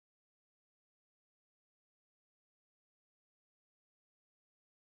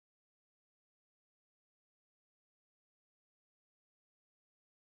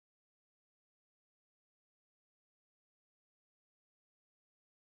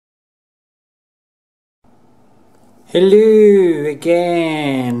Hello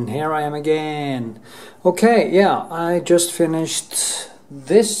again, here I am again. Okay, yeah, I just finished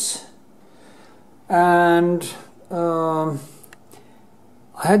this and I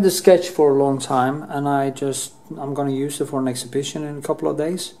had the sketch for a long time and I'm gonna use it for an exhibition in a couple of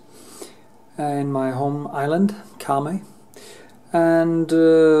days in my home island, Kame. And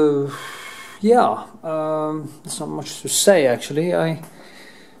yeah, there's not much to say actually.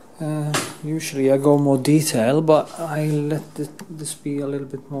 Usually I go more detail, but I let this be a little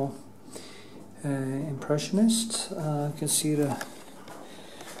bit more impressionist. You can see the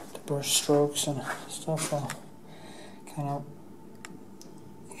brush strokes and stuff are kind of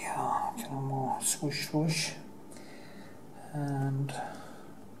more swoosh swoosh, and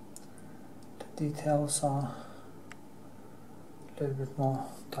the details are a little bit more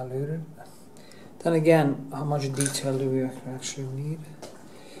diluted. Then again, how much detail do we actually need?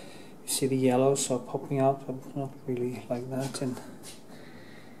 See, the yellows are popping out, but not really like that in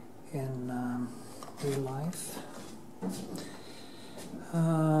real life.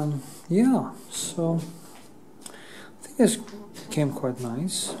 Yeah, so I think this became quite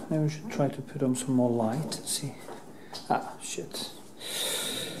nice. Maybe we should try to put on some more light. See, shit.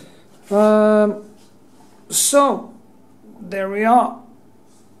 So there we are.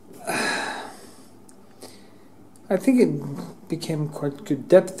 I think it became quite good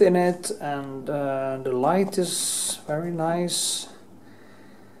depth in it, and the light is very nice,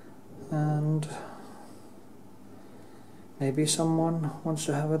 and maybe someone wants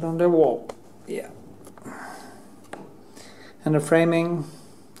to have it on their wall. Yeah. And the framing,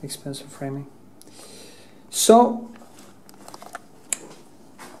 expensive framing. So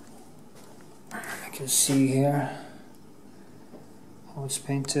I can see here how it's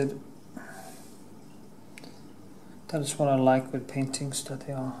painted. That is what I like with paintings, that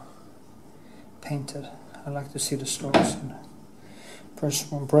they are painted. I like to see the strokes and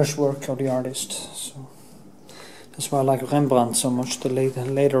brushwork of the artist. So that's why I like Rembrandt so much, the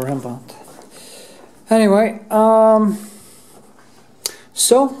later Rembrandt. Anyway,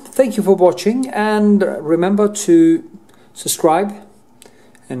 so thank you for watching, and remember to subscribe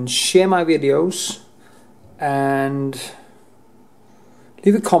and share my videos, and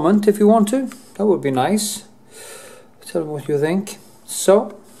leave a comment if you want to. That would be nice. Tell me what you think.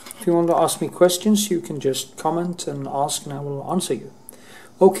 So, if you want to ask me questions, you can just comment and ask, and I will answer you.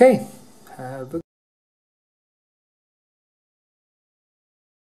 Okay.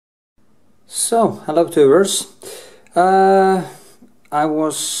 So, hello viewers. I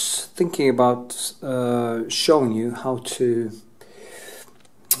was thinking about showing you how to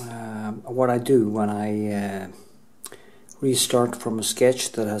what I do when I restart from a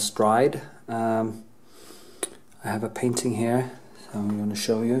sketch that has dried. I have a painting here, so I'm going to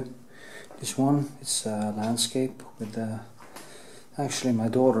show you this one. It's a landscape with actually my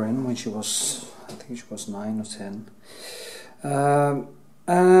daughter in when she was, I think she was 9 or 10.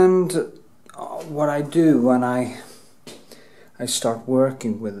 And what I do when I start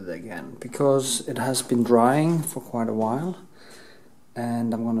working with it again, because it has been drying for quite a while,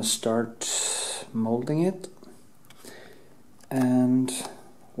 and I'm going to start molding it. And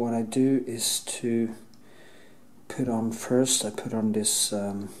what I do is to put on first, I put on this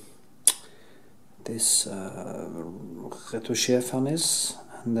Retouching Varnis,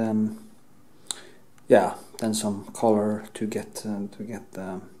 and then then some color to get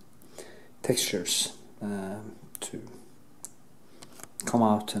the textures to come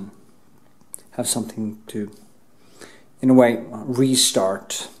out and have something to, in a way,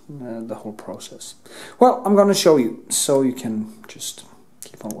 restart the whole process. Well, I'm gonna show you, so you can just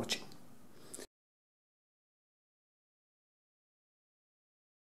keep on watching.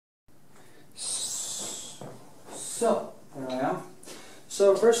 So, here I am.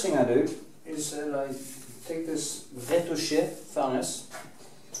 So, first thing I do is that I take this Retouching Varnis,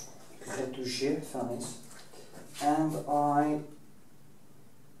 and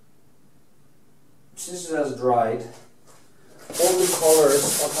since it has dried, all the colors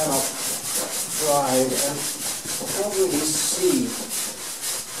are kind of dried, and I can't really see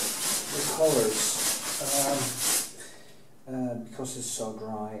the colors because it's so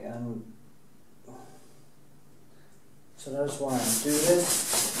dry. And so that's why I do this,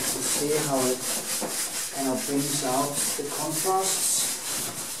 to see how it kind of brings out the contrasts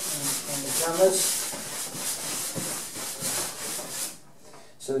on the canvas.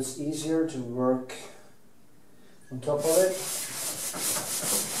 So it's easier to work on top of it.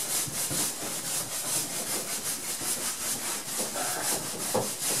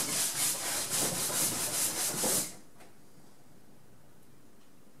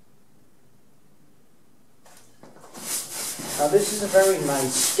 this is a very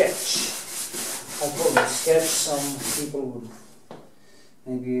nice sketch. I call it a sketch. Some people would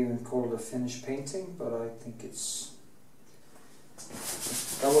maybe even call it a finished painting, but I think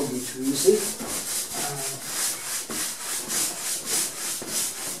that would be too easy.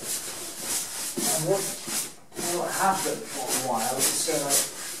 And what will happen for a while is kind of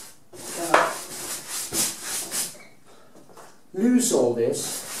lose all this,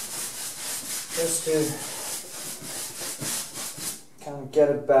 just to kind of get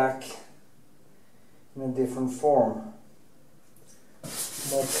it back in a different form,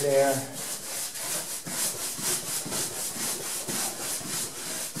 more clear.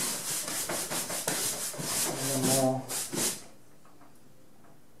 And more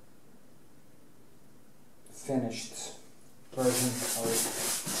finished version of it.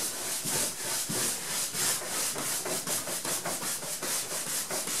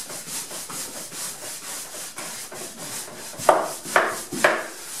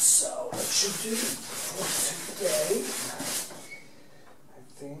 Should do for today, I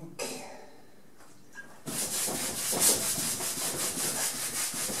think.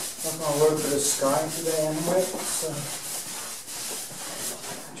 Not gonna work with the sky today anyway, so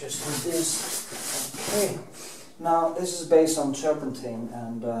just do this. Okay. Now this is based on turpentine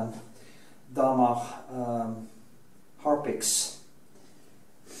and Damar Harpix.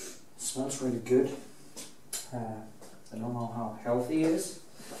 Smells really good. I don't know how healthy it is.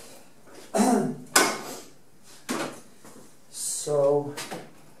 So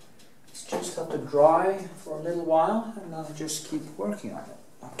it's just have to dry for a little while, and I'll just keep working on it.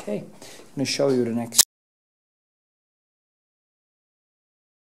 Okay, I'm going to show you the next.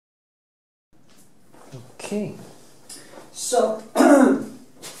 Okay, so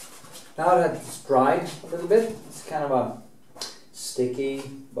now that it's dried a little bit, it's kind of a sticky,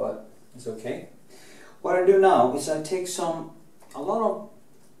 but it's okay. What I do now is I take a lot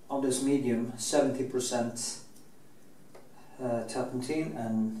of this medium, 70% turpentine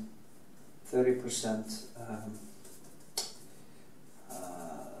and 30%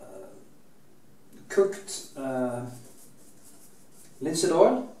 cooked linseed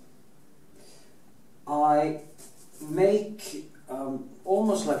oil. I make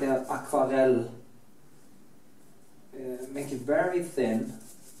almost like an aquarelle, make it very thin,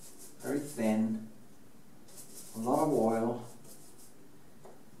 a lot of oil.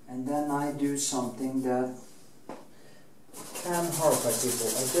 And then I do something that can horrify people.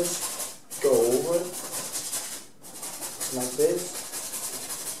 I just go over it like this.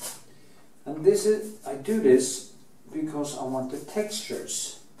 And I do this because I want the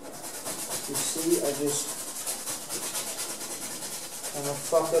textures. You see, I just kind of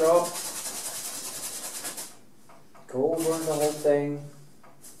fuck it up. Go over the whole thing.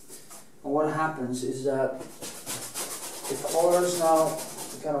 And what happens is that the colors now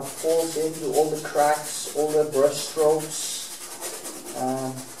kind of falls into all the cracks, all the brush strokes.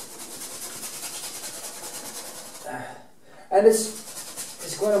 And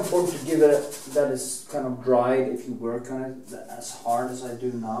it's quite important to give it that is kind of dried if you work on it as hard as I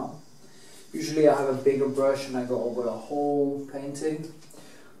do now. Usually I have a bigger brush and I go over the whole painting,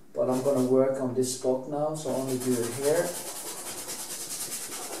 but I'm going to work on this spot now, so I only do it here.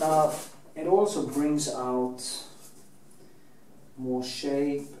 Now it also brings out more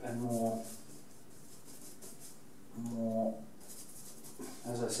shape and more,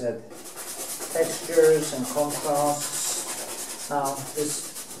 as I said, textures and contrasts. Now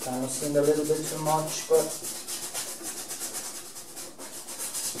this kind of seemed a little bit too much, but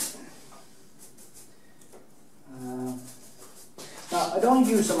now I don't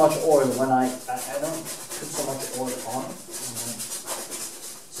use so much oil when I don't put so much oil on when I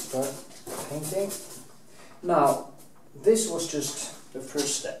start painting. Now this was just the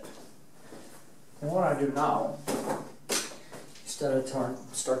first step. And what I do now is that I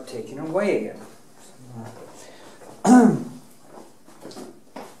start taking away again.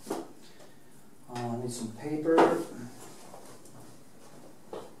 I need some paper.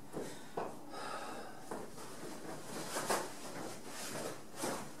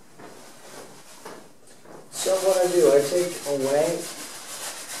 So what I do, I take away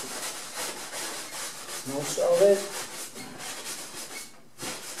most of it,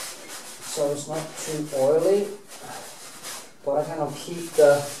 so it's not too oily, but I kind of keep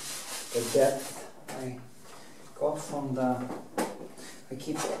the depth I got from I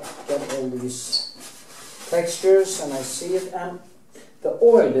get all these textures and I see it, and the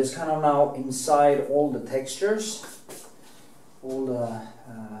oil is kind of now inside all the textures, all the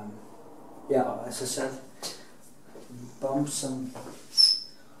yeah, as I said, bumps and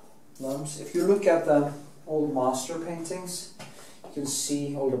lumps. If you look at old master paintings, you can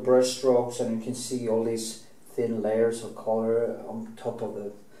see all the brush strokes, and you can see all these thin layers of color on top of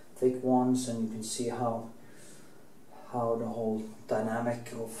the thick ones, and you can see how the whole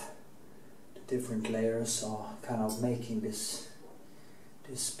dynamic of the different layers are kind of making this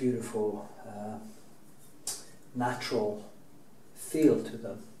beautiful natural feel to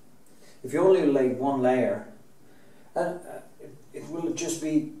them. If you only lay one layer, it will just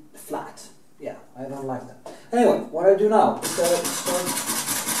be flat. Yeah, I don't like that. Anyway, what I do now is that I start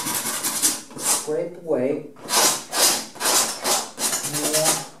to scrape away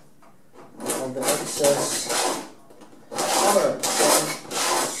more of the excess color.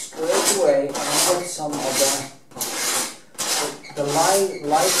 Scrape away and get some of the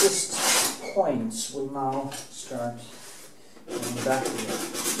lightest points will now start going back here.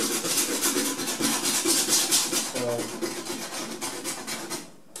 So,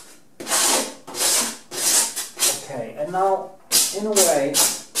 okay, and now in a way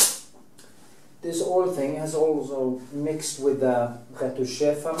this oil thing has also mixed with the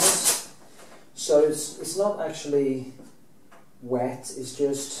Retouching Varnis, so it's not actually wet, it's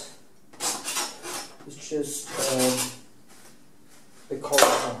just the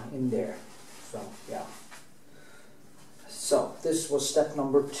colors in there. So yeah. So this was step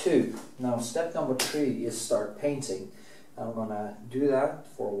number 2. Now step number 3 is start painting. I'm gonna do that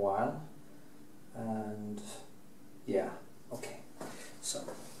for a while, and yeah, okay. So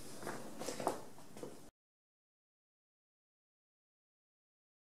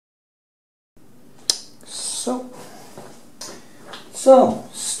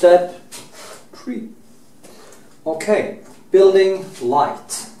step 3. Okay, building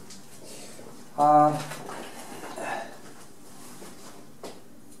light.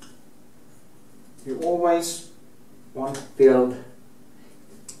 You always want to build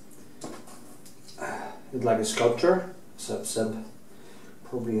it like a sculpture, as I've said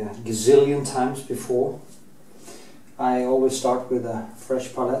probably a gazillion times before. I always start with a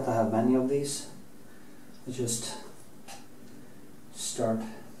fresh palette. I have many of these. I just start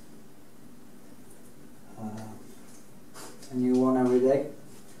a new one every day.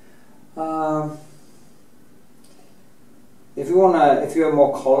 If you have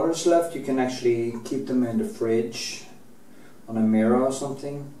more colors left, you can actually keep them in the fridge on a mirror or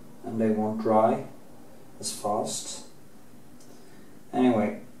something, and they won't dry as fast.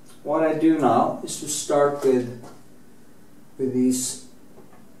 Anyway, what I do now is to start with these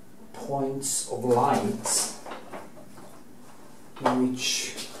points of light,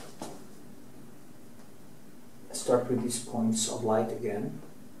 which I start with these points of light again,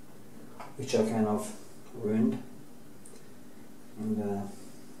 which I kind of ruined. And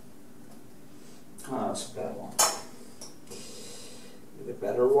that's a bad one. Need a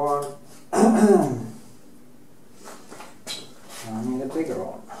better one. I need a bigger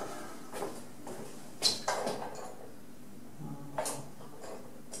one.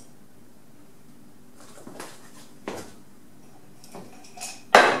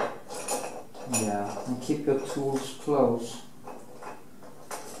 Yeah, and keep your tools close.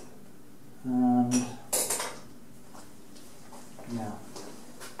 And yeah.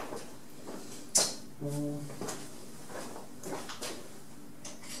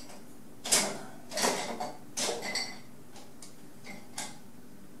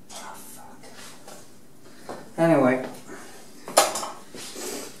 Anyway,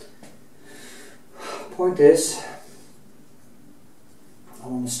 point is, I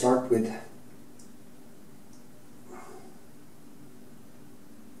want to start with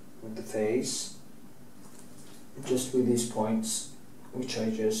the face, just with these points, which I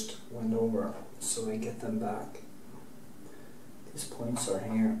just went over, so I get them back. These points are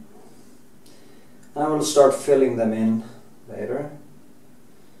here. I will start filling them in later.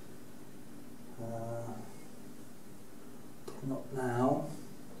 Not now.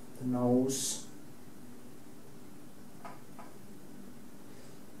 The nose.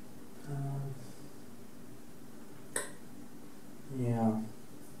 Yeah.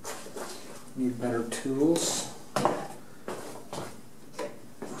 Need better tools.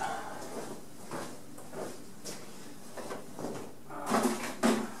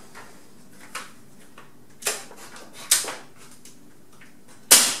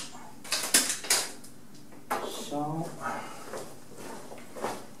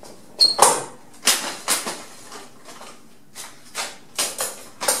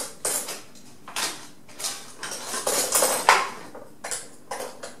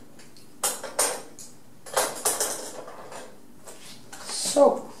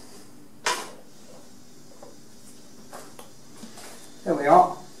 So there we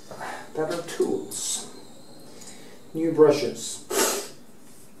are, better tools. new brushes.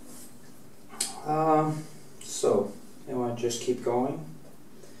 So I want to just keep going,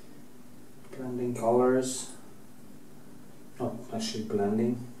 blending colors, not actually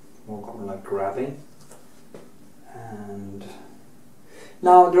blending, more like grabbing. And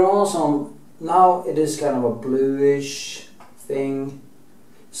now there are some, now it is kind of a bluish thing,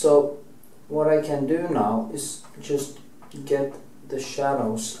 so what I can do now is just get the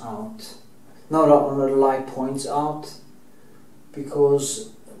shadows out, no, the light points out,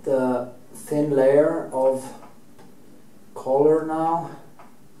 because the thin layer of color now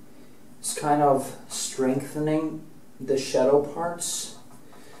is kind of strengthening the shadow parts,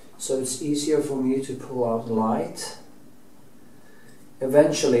 so it's easier for me to pull out light.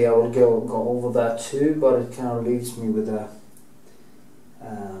 Eventually I will go over that too, but it kind of leaves me with a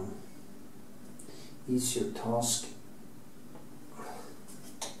easier task.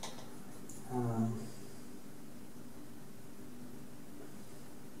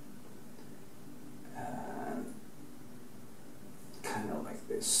 Kind of like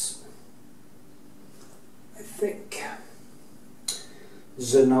this, I think.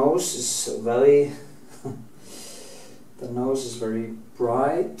 The nose is very the nose is very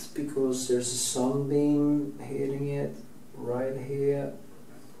bright because there's a sunbeam hitting it right here,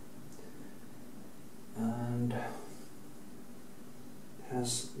 and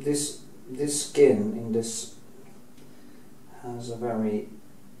has this skin in this has a very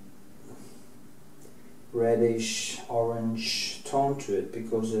reddish orange tone to it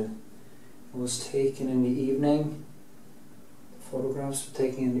because it was taken in the evening. The photographs were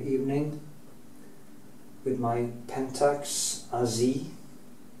taken in the evening with my Pentax Aziz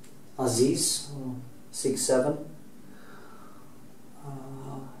 6.7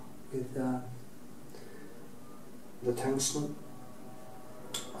 with the tungsten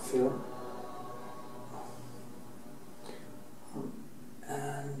film,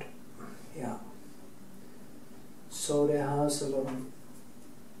 and yeah, so there has a lot of,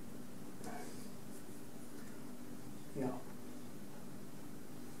 yeah,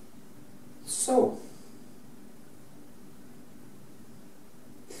 so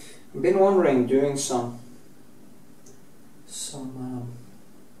I've been wondering doing some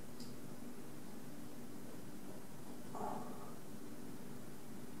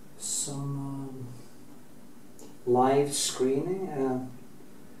live screening and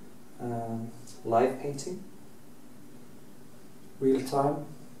live painting, real time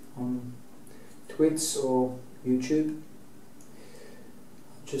on Twitch or YouTube.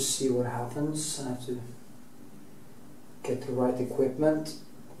 Just see what happens. I have to get the right equipment.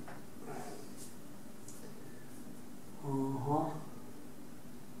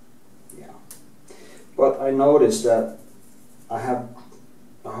 Yeah, but I noticed that I have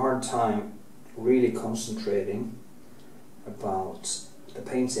a hard time really concentrating about the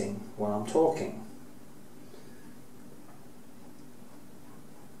painting when I'm talking.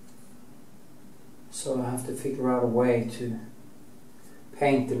 So I have to figure out a way to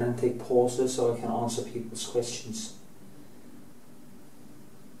paint and then take pauses so I can answer people's questions.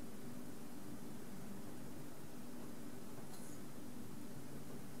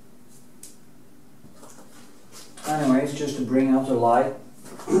 Anyways, just to bring out the light.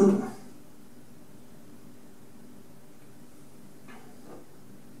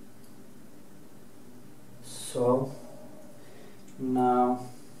 So now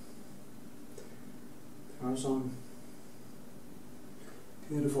there are some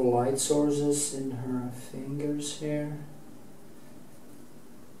beautiful light sources in her fingers here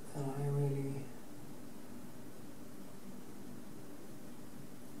that I really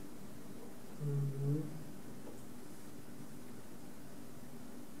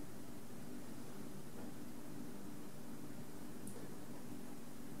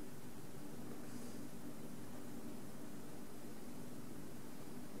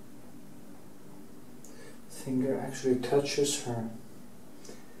finger actually touches her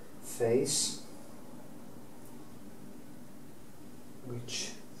face,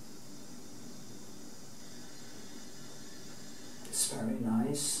 which is very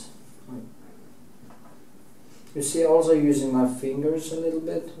nice. You see, also using my fingers a little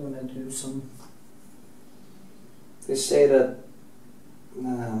bit when I do some. They say that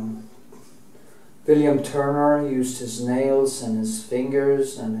William Turner used his nails and his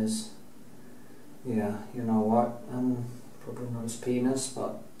fingers and his, yeah, you know what, probably not his penis,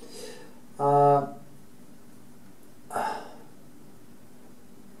 but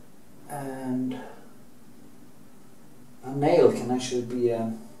and a nail can actually be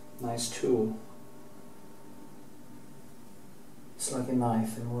a nice tool. It's like a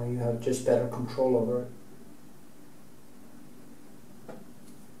knife in a way, you have just better control over it.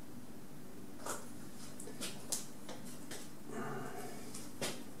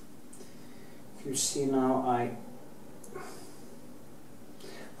 see now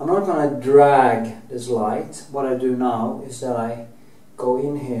I'm not going to drag this light. What I do now is that I go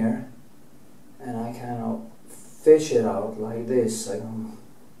in here and I kind of fish it out like this.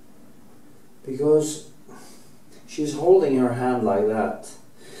 Because she's holding her hand like that,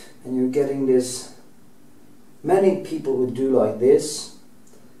 and you're getting this. Many people would do like this,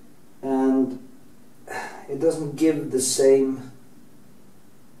 and it doesn't give the same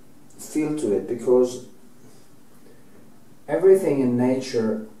feel to it, because everything in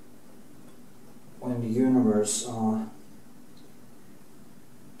nature, when the universe are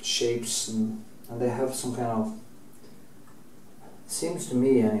shapes and they have some kind of, seems to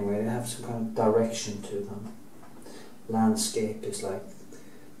me anyway, they have some kind of direction to them. Landscape is like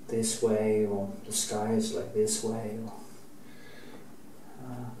this way, or the sky is like this way, or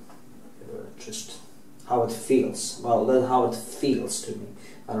just how it feels. Well, that's how it feels to me.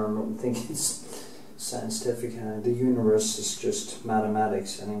 I don't think it's scientific. The universe is just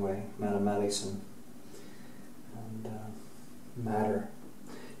mathematics anyway, mathematics and matter.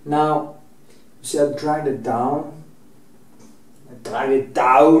 Now, you see, I dragged it down.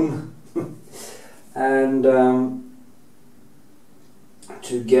 And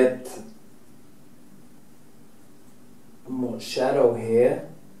to get more shadow here,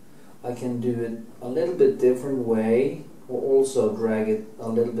 I can do it a little bit different way, or also drag it a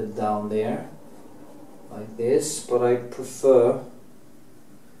little bit down there like this, but I prefer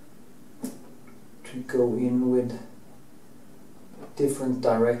to go in with different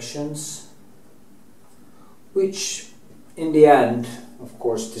directions, which in the end of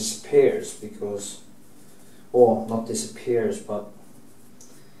course disappears, because, or not disappears, but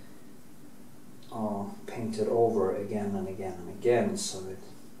painted over again and again and again, so it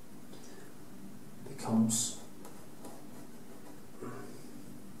becomes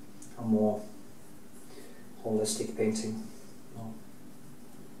a more holistic painting. No,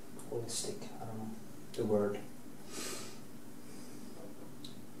 holistic, I don't know the word.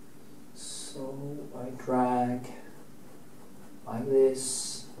 So I drag like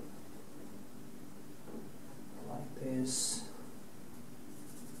this,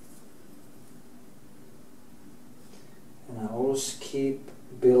 and I always keep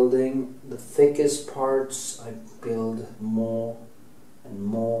building the thickest parts. I build more and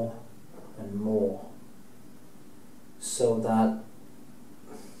more and more, so that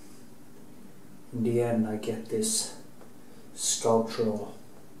in the end I get this sculptural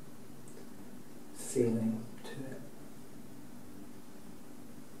feeling to it.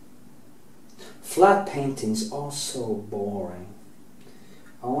 Flat paintings are so boring.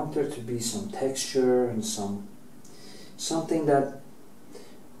 I want there to be some texture and something that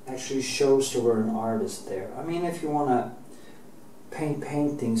actually shows there were an artist there. I mean, if you want to paint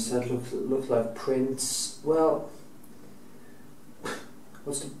paintings that look like prints, well,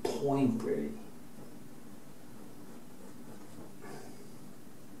 what's the point really?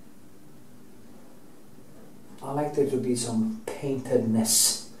 I like there to be some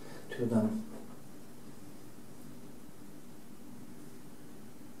paintedness to them.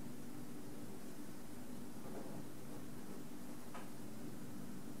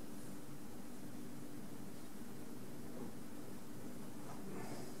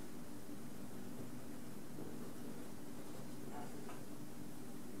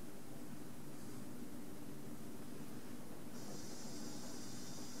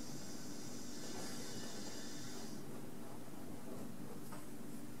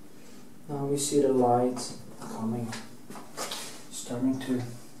 Now we see the light coming, starting to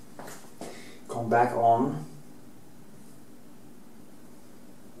come back on.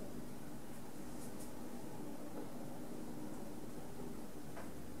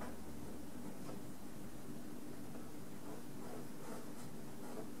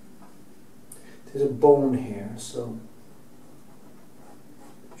 There's a bone here, so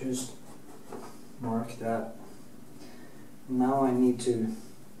just mark that. Now I need to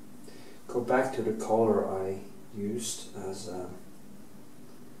go back to the color I used as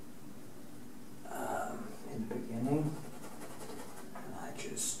in the beginning, and I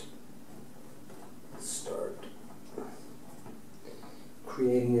just start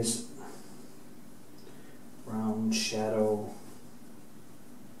creating this round shadow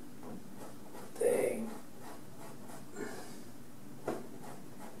thing.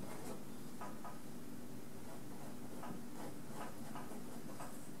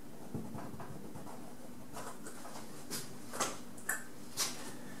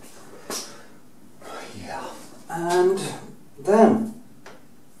 And then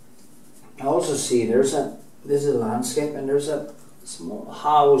I also see this is a landscape, and there's a small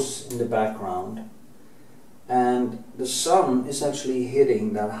house in the background, and the sun is actually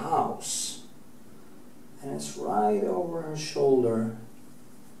hitting that house, and it's right over her shoulder.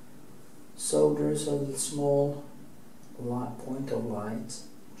 So there's a little small light, point of light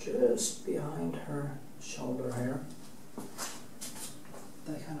just behind her shoulder here.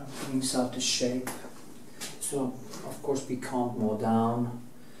 That kind of brings out the shape. So of course we can't mow down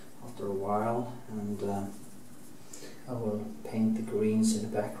after a while, and I will paint the greens in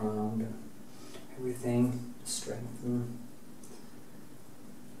the background and everything, strengthen.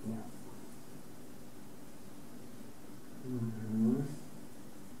 Yeah.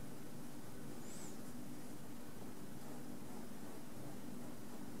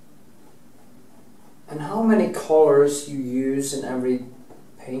 And how many colors you use in every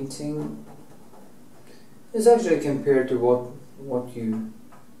painting is actually compared to what you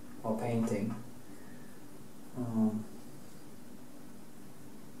are painting.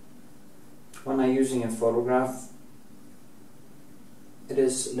 When I'm using a photograph, it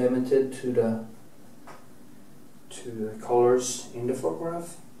is limited to the colors in the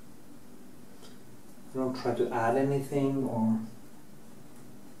photograph. I don't try to add anything or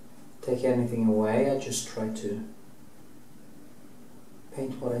take anything away. I just try to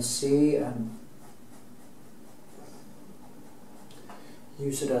paint what I see and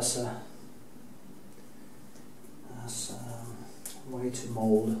use it as a way to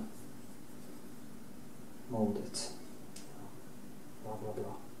mold it. Blah blah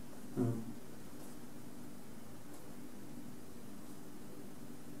blah.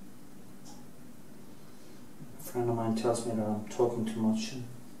 A friend of mine tells me that I'm talking too much, and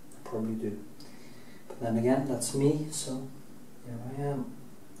I probably do. But then again, that's me, so here I am.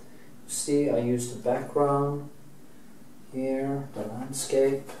 See, I use the background here, the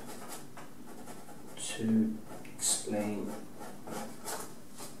landscape, to explain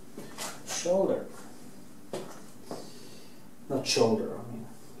shoulder. Not shoulder, I mean,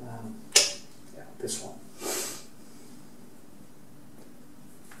 yeah, this one.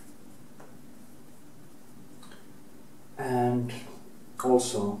 And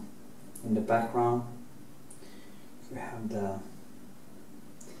also in the background you have the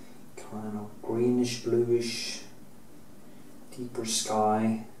kind of greenish, bluish, deeper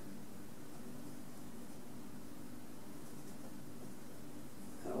sky.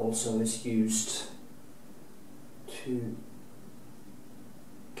 That also is used to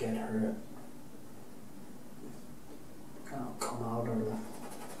get her kind of come out of the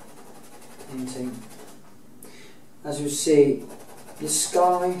painting. As you see, the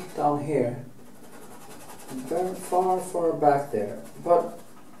sky down here, very far back there,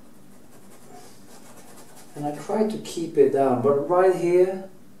 and I try to keep it down, but right here,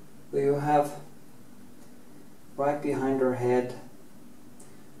 where you have right behind her head,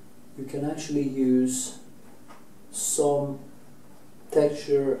 you can actually use some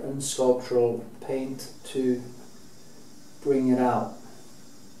texture and sculptural paint to bring it out.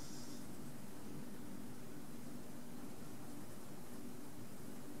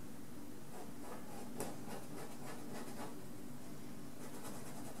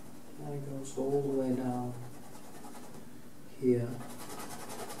 And it goes all the way down here,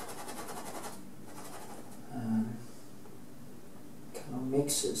 and kind of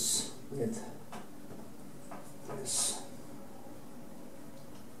mixes with this.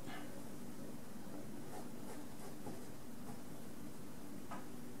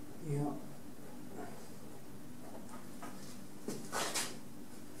 Yeah.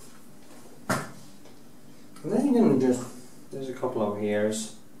 And then you can just, there's a couple of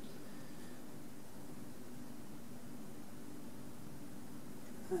hairs.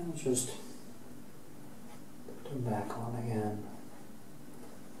 And just put them back on again.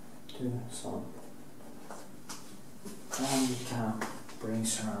 Do some. And it kind of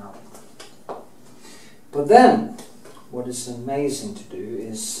brings her out. But then, what is amazing to do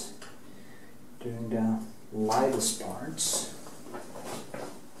is doing the lightest parts.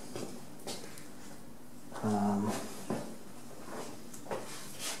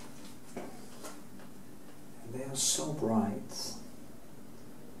 They are so bright,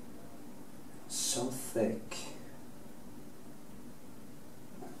 so thick,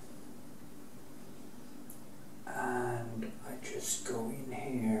 and I just go in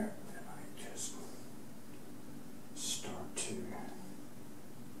here and I just start to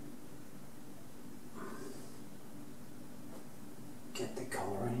get the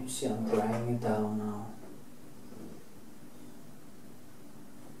color, and you see I'm dragging it down now.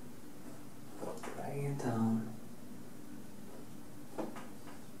 Dragging it down.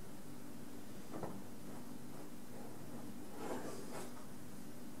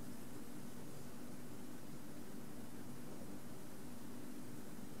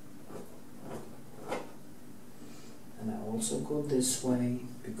 also go this way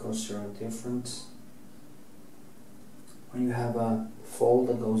because they are different. When you have a fold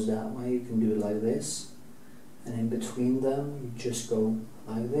that goes that way, you can do it like this, and in between them you just go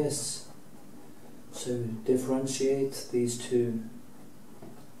like this. So differentiate these two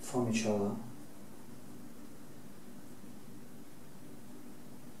from each other.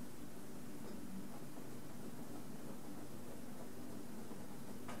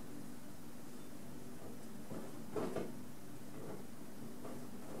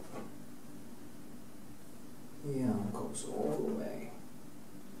 Yeah, it goes all the way.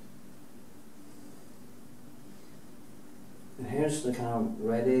 And here's the kind of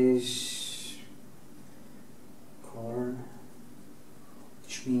reddish color,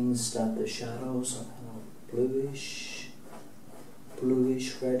 which means that the shadows are kind of bluish,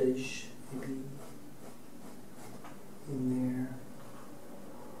 reddish, maybe in there.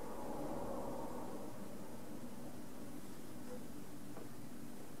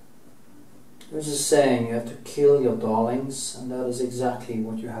 There's a saying, you have to kill your darlings, and that is exactly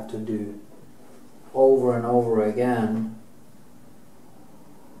what you have to do over and over again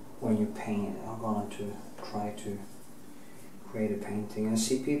when you paint. I'm going to try to create a painting. I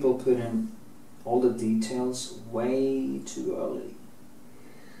see people put in all the details way too early,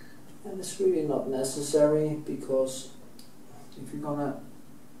 and it's really not necessary, because if you're gonna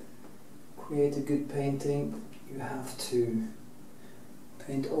create a good painting, you have to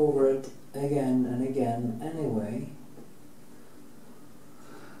paint over it again and again anyway.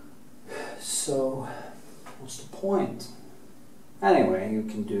 So what's the point? Anyway, you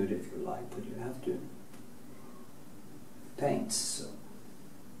can do it if you like, but you have to paint. So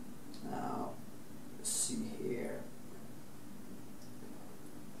now let's see here.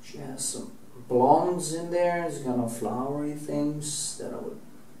 She has some blondes in there. It's kind of flowery things that I would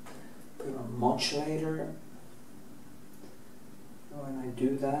put on much later. When I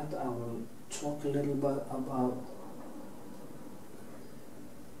do that, I will talk a little bit about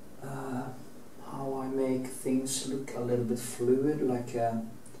how I make things look a little bit fluid, like a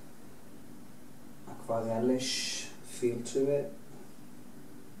aquarellish feel to it.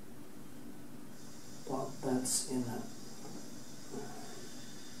 But that's in a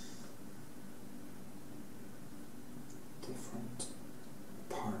different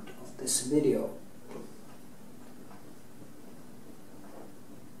part of this video.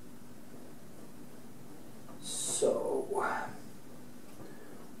 So,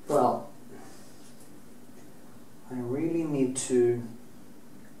 well, I really need to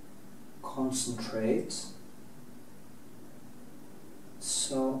concentrate,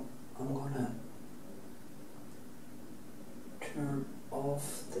 so I'm gonna turn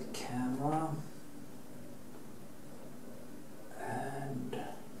off the camera, and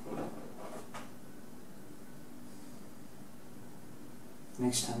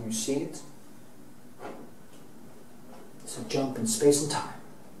next time you see it, it's a jump in space and time.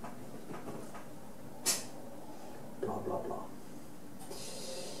 Blah, blah, blah.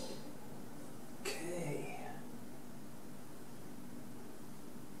 Okay.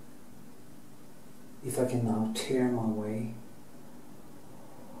 If I can now tear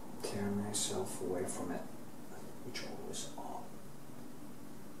myself away from it, which always are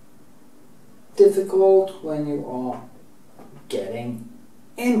difficult when you are getting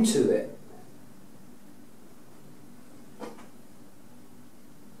into it.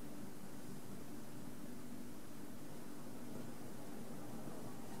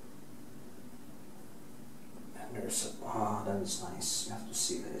 Ah, that is nice. You have to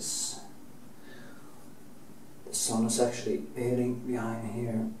see this. The sun is actually hitting behind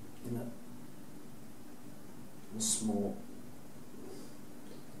here in a small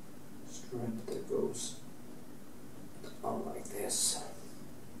strip that goes on like this.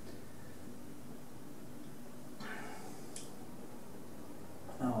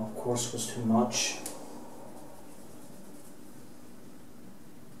 Now, of course, it was too much.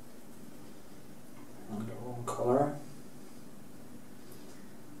 Color,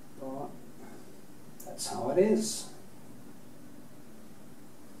 but that's how it is.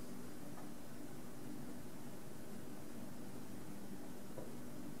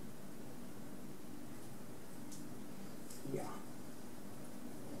 Yeah.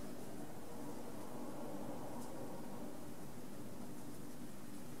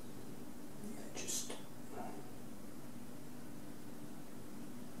 Just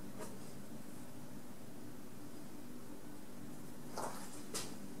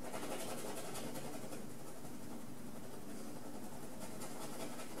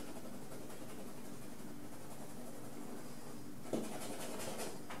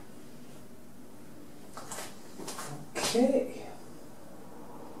Okay.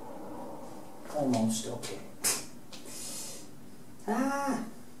 Almost okay. Ah.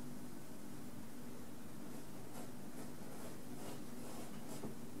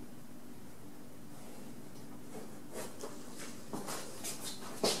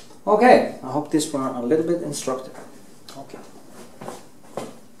 Okay, I hope this was a little bit instructive. Okay.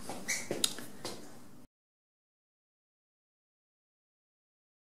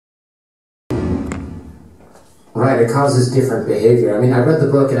 Right, it causes different behavior. I mean, I read the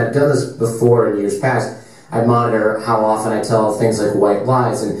book, and I've done this before in years past. I monitor how often I tell things like white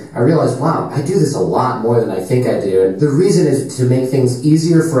lies, and I realized, wow, I do this a lot more than I think I do. And the reason is to make things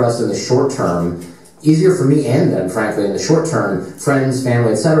easier for us in the short term, easier for me and them, frankly, in the short term, friends,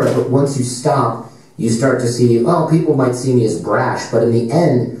 family, etc. But once you stop, you start to see, well, people might see me as brash, but in the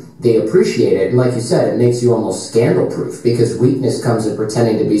end, they appreciate it. And like you said, it makes you almost scandal-proof, because weakness comes in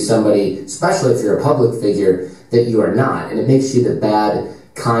pretending to be somebody, especially if you're a public figure, that you are not. And it makes you the bad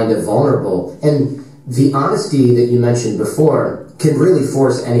kind of vulnerable. And the honesty that you mentioned before can really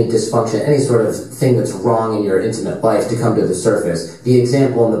force any dysfunction, any sort of thing that's wrong in your intimate life to come to the surface. The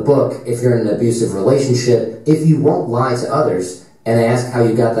example in the book, if you're in an abusive relationship, if you won't lie to others and they ask how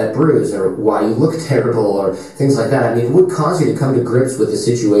you got that bruise or why you look terrible or things like that, I mean, it would cause you to come to grips with the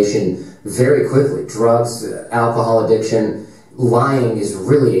situation very quickly. Drugs, alcohol addiction, lying is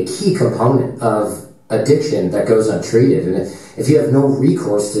really a key component of addiction that goes untreated. And if you have no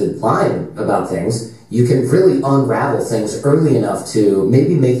recourse to lying about things, you can really unravel things early enough to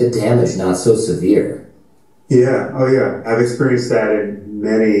maybe make the damage not so severe. Yeah, oh yeah, I've experienced that in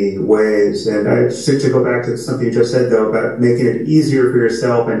many ways. And to go back to something you just said, though, about making it easier for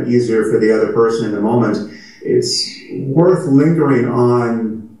yourself and easier for the other person in the moment, it's worth lingering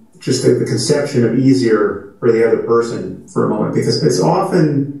on just the conception of easier for the other person for a moment, because it's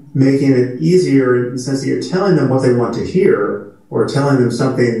often making it easier in the sense that you're telling them what they want to hear, or telling them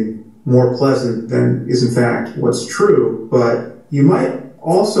something more pleasant than is in fact what's true, but you might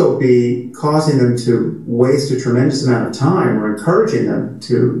also be causing them to waste a tremendous amount of time, or encouraging them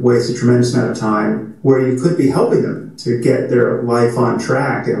to waste a tremendous amount of time where you could be helping them to get their life on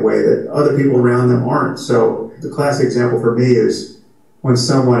track in a way that other people around them aren't. So the classic example for me is when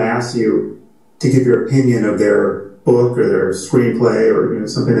someone asks you to give your opinion of their book or their screenplay or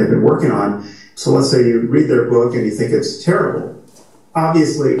something they've been working on. So let's say you read their book and you think it's terrible.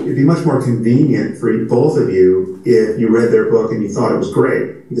 Obviously, it'd be much more convenient for both of you if you read their book and you thought it was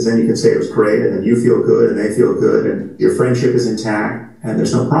great, because then you can say it was great and then you feel good and they feel good and your friendship is intact and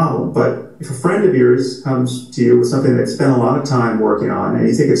there's no problem. But if a friend of yours comes to you with something they spent a lot of time working on and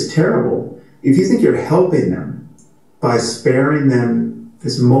you think it's terrible, if you think you're helping them by sparing them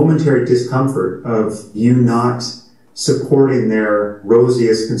this momentary discomfort of you not supporting their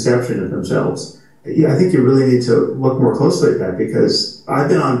rosiest conception of themselves, yeah, I think you really need to look more closely at that, because I've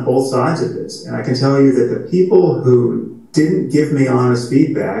been on both sides of this, and I can tell you that the people who didn't give me honest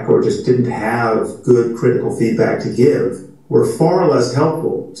feedback or just didn't have good critical feedback to give were far less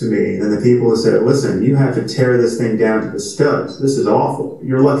helpful to me than the people who said, listen, you have to tear this thing down to the studs. This is awful.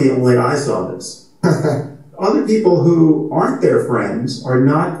 You're lucky only I saw this. Other people who aren't their friends are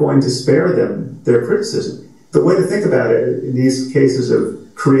not going to spare them their criticism. The way to think about it in these cases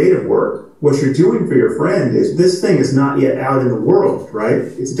of creative work, what you're doing for your friend is, this thing is not yet out in the world, right?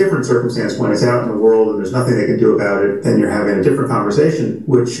 It's a different circumstance when it's out in the world and there's nothing they can do about it. Then you're having a different conversation,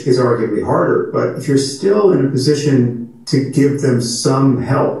 which is arguably harder. But if you're still in a position to give them some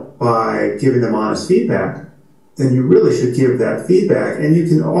help by giving them honest feedback, then you really should give that feedback. And you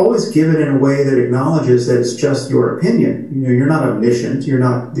can always give it in a way that acknowledges that it's just your opinion. You're not omniscient. You're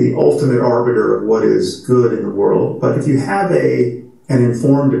not the ultimate arbiter of what is good in the world. But if you have an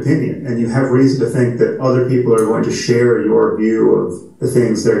informed opinion and you have reason to think that other people are going to share your view of the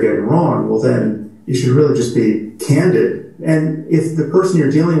things they're getting wrong, well, then you should really just be candid. And if the person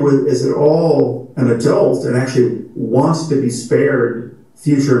you're dealing with is at all an adult and actually wants to be spared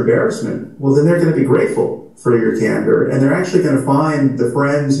future embarrassment, well, then they're going to be grateful for your candor, and they're actually going to find the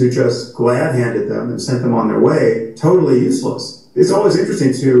friends who just glad-handed them and sent them on their way totally useless. It's always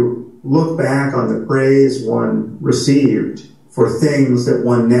interesting to look back on the praise one received for things that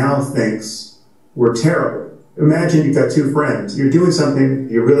one now thinks were terrible. Imagine you've got two friends. You're doing something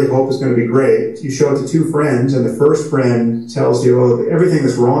you really hope is going to be great. You show it to two friends, and the first friend tells you, oh, everything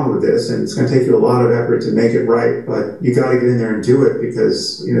is wrong with this, and it's going to take you a lot of effort to make it right, but you got to get in there and do it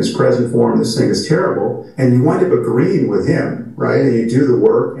because in its present form, this thing is terrible. And you wind up agreeing with him, right? And you do the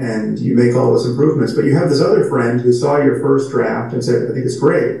work, and you make all those improvements. But you have this other friend who saw your first draft and said, I think it's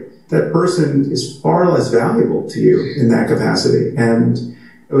great. That person is far less valuable to you in that capacity. And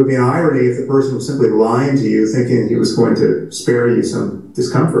It would be an irony if the person was simply lying to you, thinking he was going to spare you some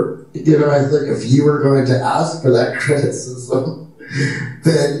discomfort. You know, I think if you were going to ask for that criticism,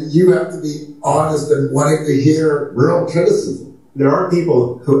 then you have to be honest and wanting to hear real criticism. There are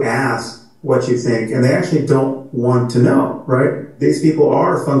people who ask what you think, and they actually don't want to know, right? These people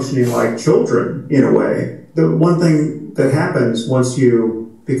are functioning like children, in a way. The one thing that happens once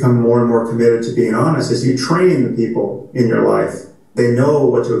you become more and more committed to being honest is you train the people in your life. They know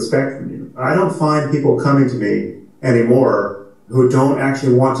what to expect from you. I don't find people coming to me anymore who don't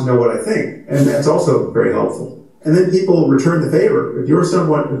actually want to know what I think, and that's also very helpful. And then people return the favor. If you're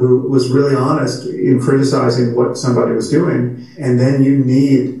someone who was really honest in criticizing what somebody was doing, and then you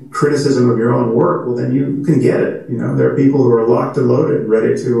need criticism of your own work, well, then you can get it. You know, there are people who are locked and loaded,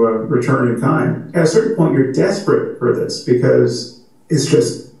 ready to return in kind. At a certain point, you're desperate for this because it's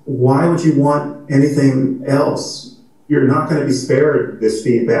just, why would you want anything else? You're not going to be spared this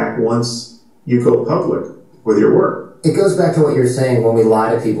feedback once you go public with your work. It goes back to what you're saying. When we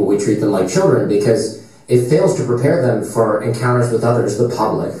lie to people, we treat them like children because it fails to prepare them for encounters with others, the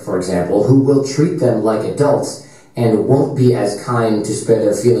public, for example, who will treat them like adults and won't be as kind to spare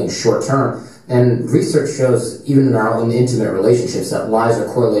their feelings short term. And research shows, even in our own intimate relationships, that lies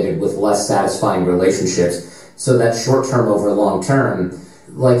are correlated with less satisfying relationships. So that short term over long term,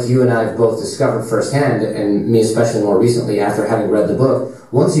 like you and I have both discovered firsthand, and me especially more recently after having read the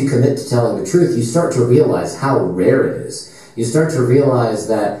book, once you commit to telling the truth, you start to realize how rare it is. You start to realize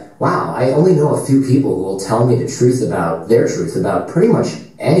that, wow, I only know a few people who will tell me the truth about their truth about pretty much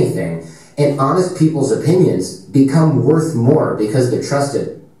anything. And honest people's opinions become worth more because they're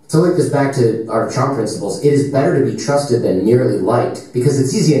trusted. To link this back to our charm principles, it is better to be trusted than merely liked, because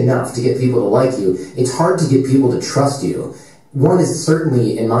it's easy enough to get people to like you. It's hard to get people to trust you. One is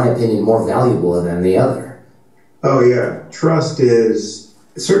certainly, in my opinion, more valuable than the other. Oh, yeah. Trust is,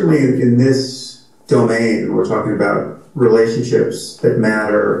 certainly in this domain, we're talking about relationships that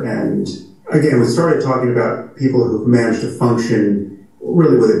matter. And again, we started talking about people who've managed to function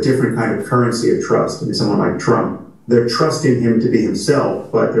really with a different kind of currency of trust. I mean, someone like Trump. They're trusting him to be himself,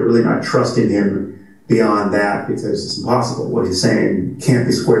 but they're really not trusting him beyond that because it's impossible. What he's saying can't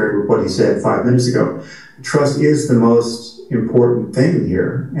be squared with what he said 5 minutes ago. Trust is the most important thing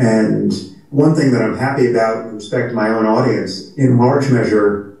here. And one thing that I'm happy about with respect to my own audience, in large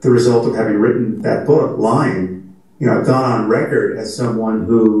measure, the result of having written that book, Lying, you know, I've gone on record as someone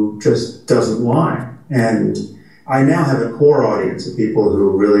who just doesn't lie. And I now have a core audience of people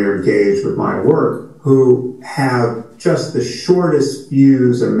who really are engaged with my work, who have just the shortest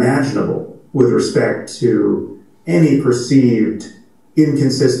views imaginable with respect to any perceived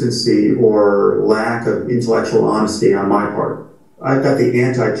inconsistency or lack of intellectual honesty on my part. I've got the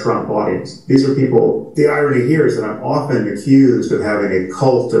anti-Trump audience. These are people, the irony here is that I'm often accused of having a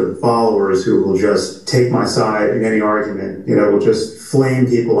cult of followers who will just take my side in any argument, you know, will just flame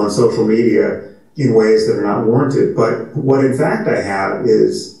people on social media in ways that are not warranted. But what in fact I have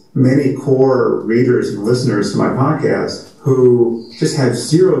is many core readers and listeners to my podcast who just have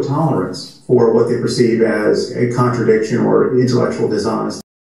zero tolerance for what they perceive as a contradiction or intellectual dishonesty.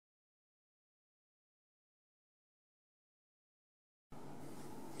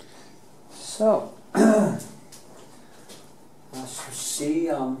 So, as you see,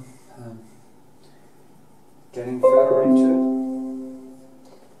 I'm getting further into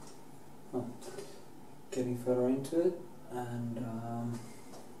it. Getting further into it, and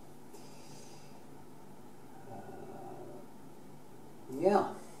yeah.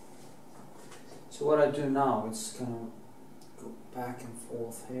 So what I do now, it's gonna go back and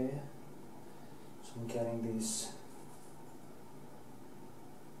forth here. So I'm getting these,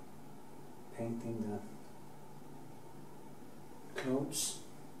 painting the clothes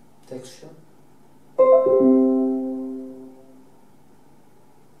texture.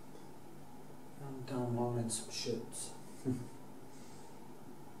 I'm downloading some shit.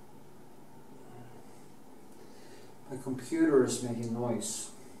 My computer is making noise.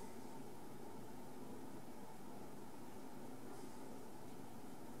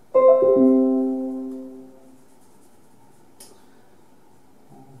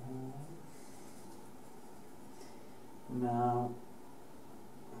 Now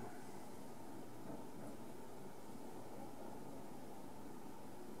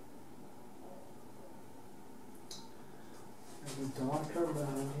maybe darker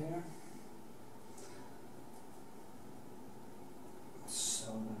around here. So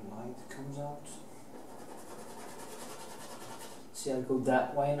the light comes out. See, I go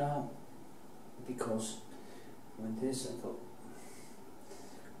that way now because with this I go,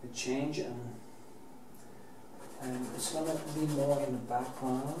 I change and and it's gonna be more in the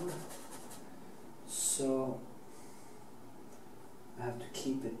background, so I have to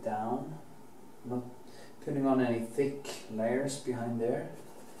keep it down, not putting on any thick layers behind there.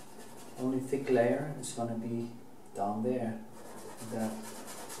 Only thick layer is gonna be down there, that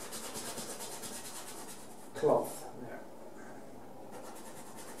cloth there.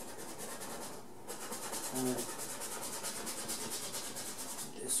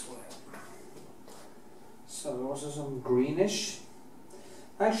 This way. So also some greenish.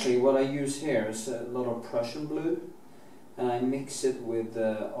 Actually, what I use here is a lot of Prussian blue, and I mix it with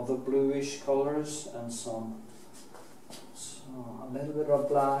other bluish colors and so a little bit of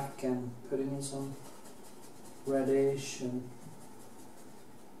black, and putting in some reddish, and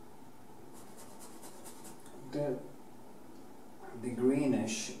the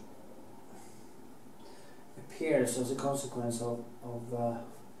greenish appears as a consequence of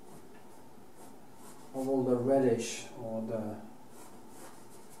all the reddish or the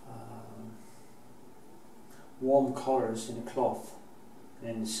warm colors in the cloth and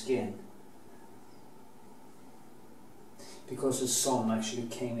in the skin, because the sun actually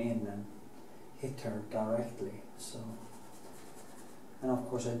came in and hit her directly. So, and of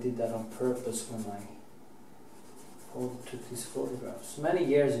course I did that on purpose when I took these photographs. Many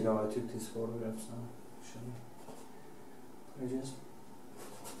years ago I took these photographs now, actually. I just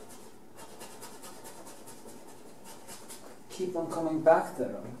keep on coming back there.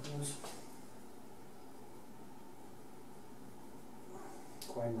 It was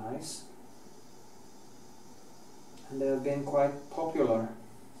quite nice, and they have been quite popular.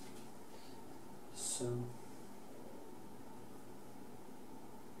 So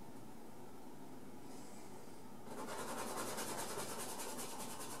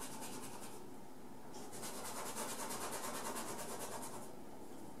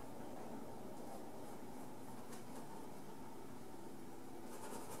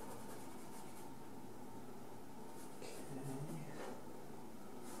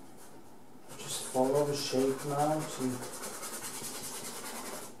follow the shape now to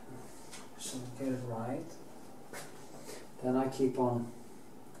get it right. Then I keep on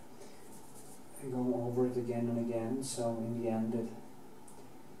going over it again and again, so in the end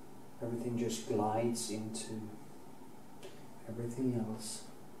everything just glides into everything else.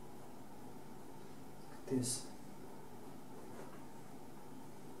 Like this.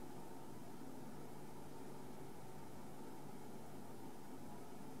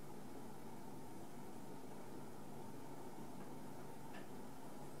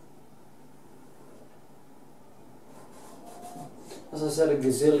 As I said a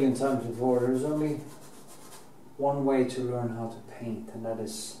gazillion times before, there's only one way to learn how to paint, and that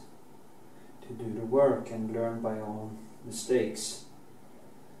is to do the work and learn by own mistakes.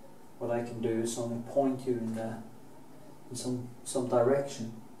 What I can do is only point you in some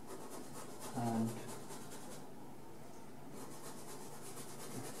direction,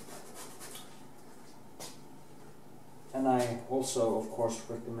 and I also of course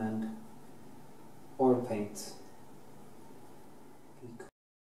recommend oil paint.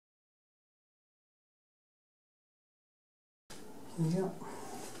 Yeah.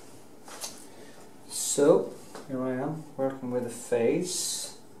 So here I am working with the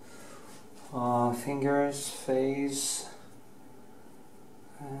face, fingers, face,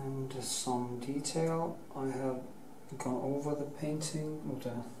 and some detail. I have gone over the painting of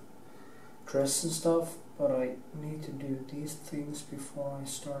the dress and stuff, but I need to do these things before I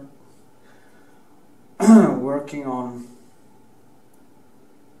start working on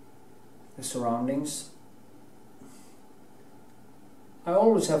the surroundings. I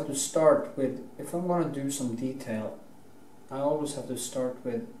always have to start with, if I'm going to do some detail, I always have to start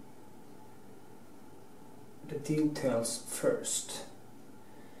with the details first,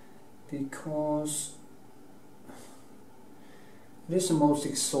 because it is the most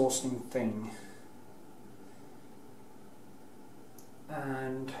exhausting thing,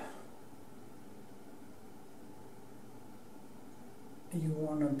 and you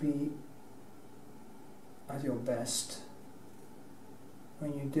want to be at your best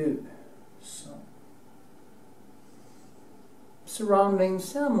when you do. So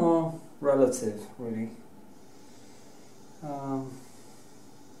surroundings are more relative, really,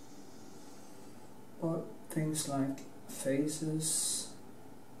 but things like faces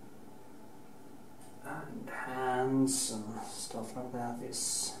and hands and stuff like that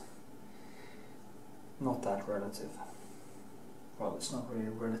is not that relative. Well, it's not really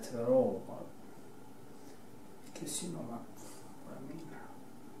relative at all, but I guess you know what I mean.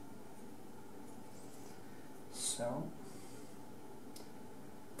 So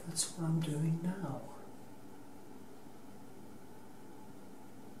that's what I'm doing now.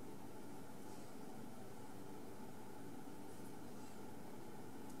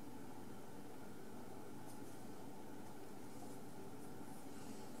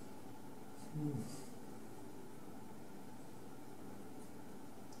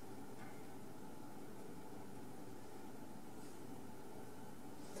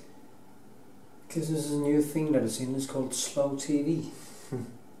 Because this is a new thing that is in, it's called slow TV. And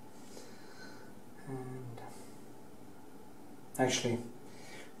actually,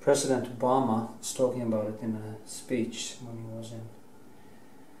 President Obama was talking about it in a speech when he was in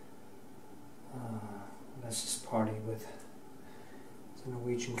this party with the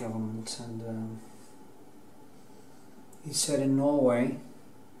Norwegian government, and he said in Norway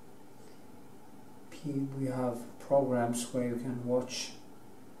we have programs where you can watch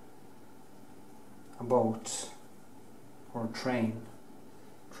a boat or a train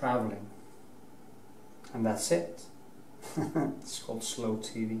traveling, and that's it. It's called slow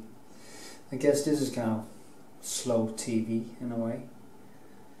TV. I guess this is kind of slow TV in a way.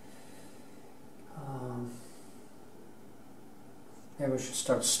 Maybe we should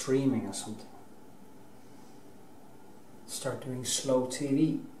start streaming or something. Start doing slow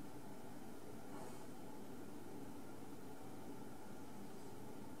TV.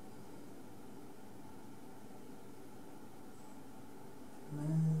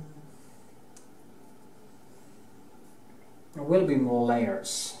 There will be more layers,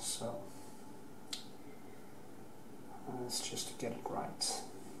 so it's just to get it right.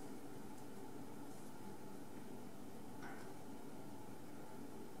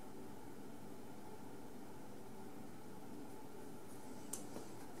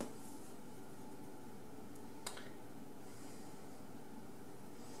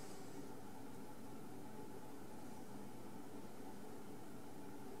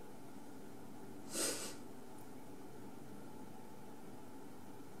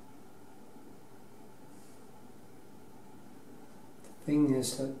 Thing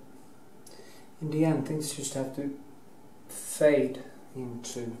is that in the end things just have to fade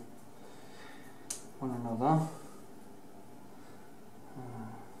into one another,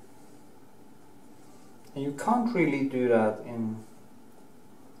 and you can't really do that in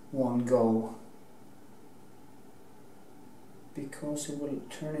one go because it will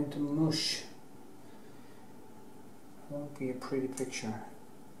turn into mush. It won't be a pretty picture,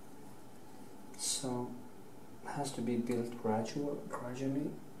 so has to be built gradually.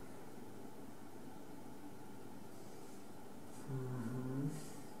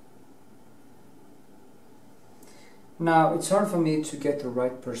 Now it's hard for me to get the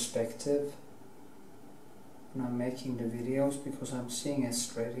right perspective when I'm making the videos because I'm seeing it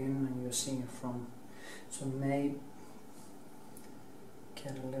straight in and you're seeing it from, so may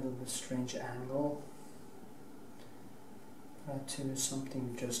get a little bit strange angle. That too is something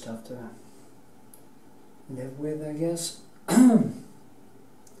you just have to live with, I guess.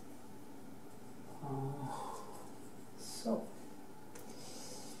 So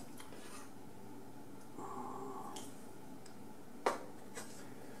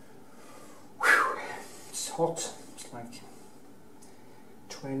it's hot. It's like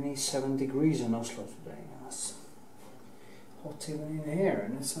 27 degrees in Oslo today. It's hot even in here,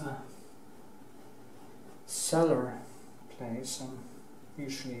 and it's a cellar place, and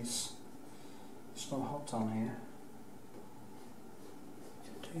usually it's not hot down here.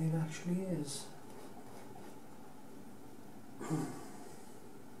 Today it actually is.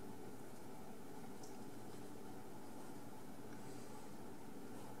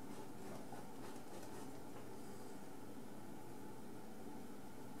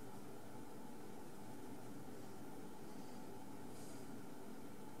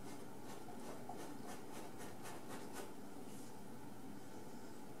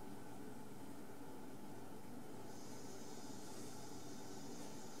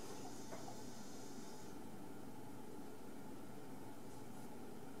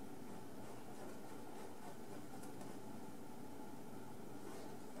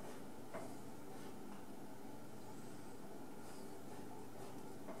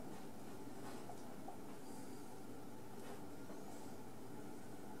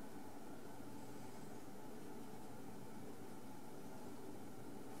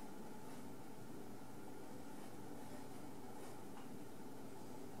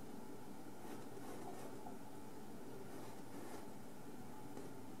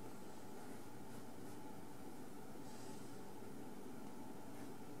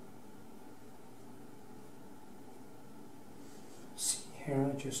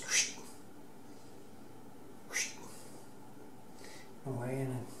 Here I just away,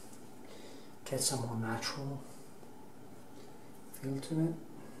 and it gets a more natural feel to it.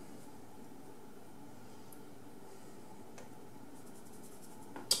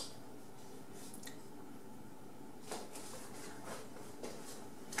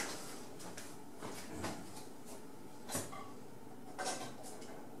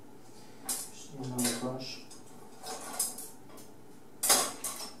 Just another brush.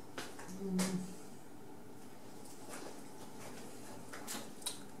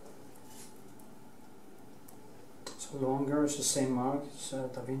 it's the same mark, it's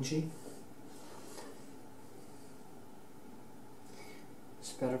Da Vinci.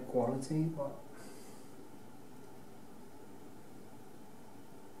 It's better quality, but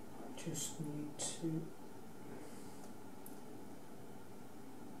I just need to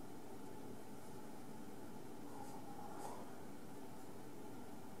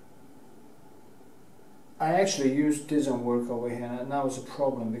I actually used this on work over here, and that was a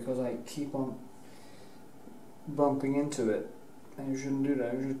problem because I keep on bumping into it, and you shouldn't do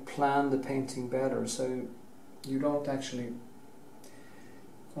that. You should plan the painting better, so you don't actually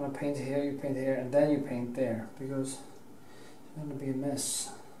gonna paint here, you paint here, and then you paint there, because it's gonna be a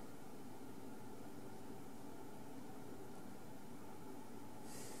mess.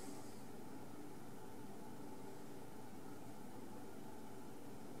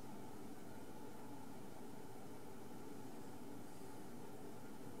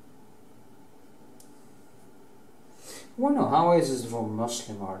 I wonder how is this for a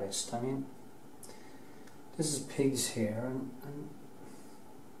Muslim artist? I mean, this is pigs here, and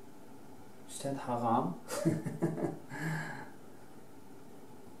is that haram?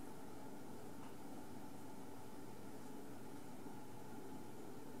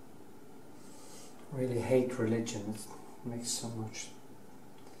 Really hate religion. It makes so many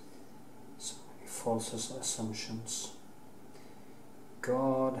false assumptions.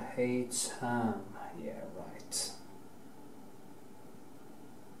 God hates ham. Yeah, right.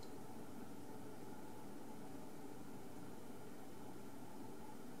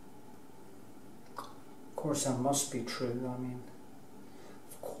 Of course that must be true. I mean,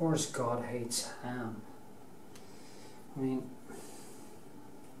 of course God hates ham. I mean,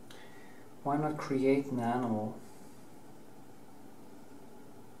 why not create an animal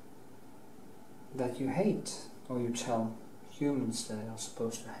that you hate, or you tell humans they are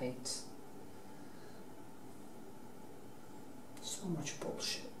supposed to hate? So much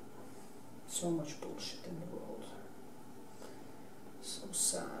bullshit. So much bullshit in the world. So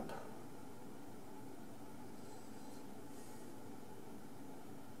sad.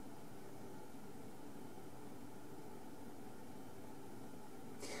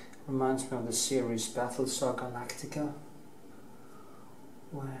 Reminds me of the series Battlestar Galactica,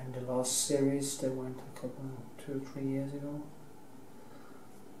 where in the last series they went a couple, 2 or 3 years ago,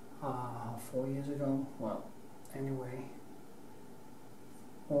 4 years ago. Well, anyway,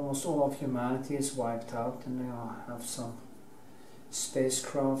 almost all of humanity is wiped out, and they have some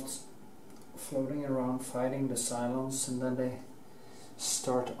spacecraft floating around fighting the Cylons, and then they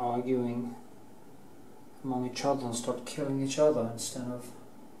start arguing among each other and start killing each other instead of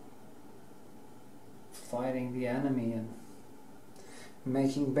fighting the enemy and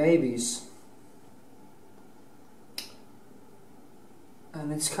making babies.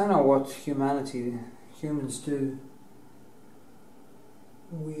 And it's kind of what humans do.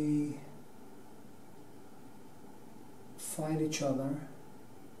 We fight each other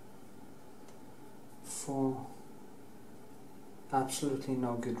for absolutely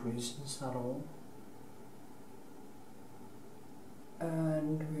no good reasons at all,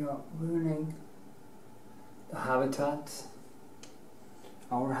 and we are ruining the habitat,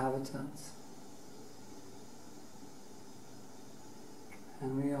 our habitat,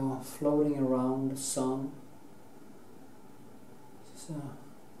 and we are floating around the sun. It's a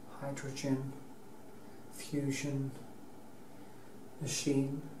hydrogen fusion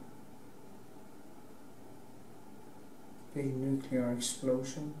machine, big nuclear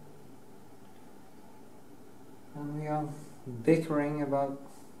explosion, and we are bickering about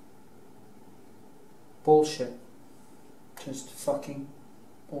bullshit. Just fucking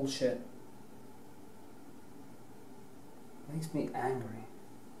bullshit. Makes me angry.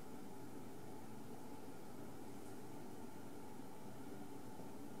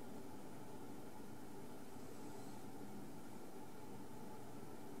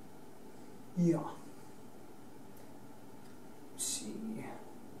 Yeah. Let's see.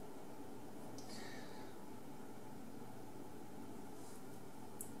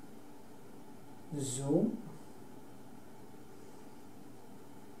 So.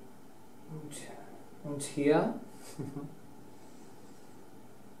 Und hier.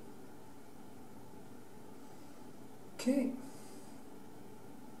 Okay.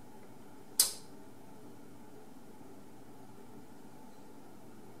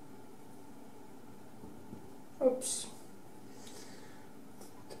 Oops.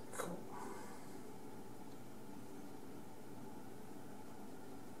 Cool.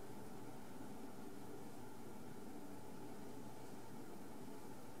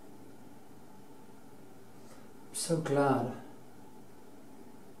 I'm so glad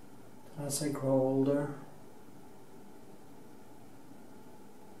that as I grow older,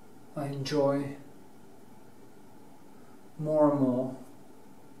 I enjoy more and more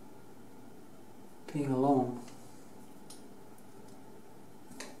being alone,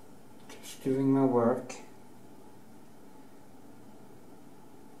 just doing my work.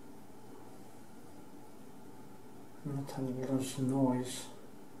 I'm not having lots of noise.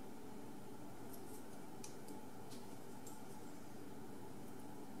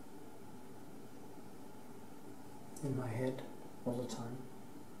 In my head all the time,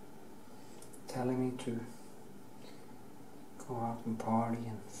 telling me to go out and party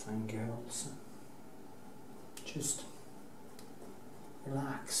and find girls and just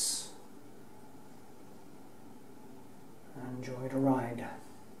relax and enjoy the ride.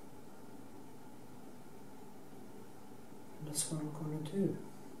 And that's what I'm going to do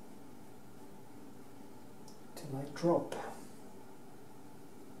till I drop.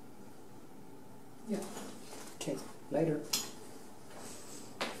 Yeah. Okay, later.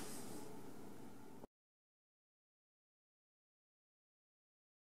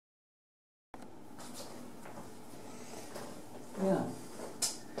 Yeah.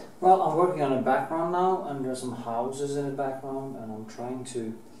 Well, I'm working on a background now, and there's some houses in the background, and I'm trying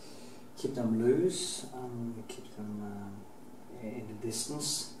to keep them loose and keep them in the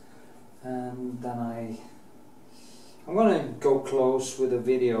distance. And then I'm gonna go close with a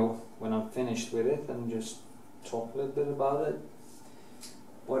video when I'm finished with it and just talk a little bit about it.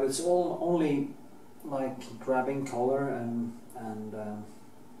 But it's all only like grabbing color and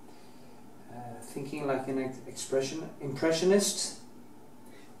thinking like an impressionist,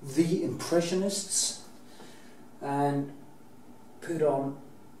 the impressionists, and put on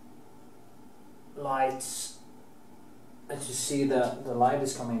lights. As you see, the light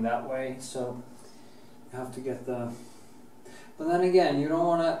is coming that way, so you have to get the. But then again, you don't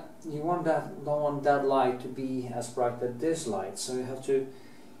want that light to be as bright as this light, so you have to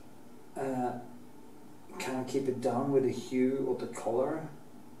kind of keep it down with the hue or the color.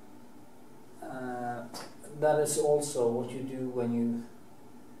 That is also what you do when you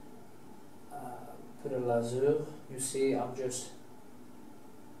put a lasur. You see, I'm just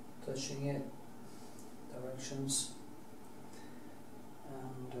touching it, directions,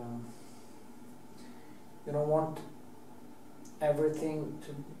 and you don't want everything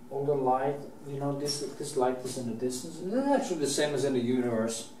to, all the light, you know, this light is in the distance. It's actually the same as in the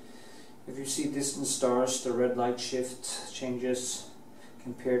universe. If you see distant stars, the red light shift changes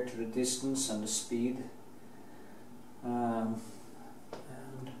compared to the distance and the speed. And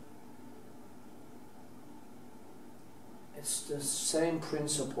it's the same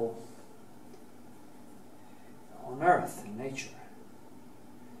principle on Earth, in nature.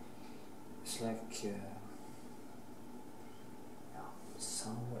 It's like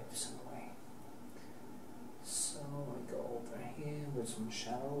sound waves in a way. So I go over here with some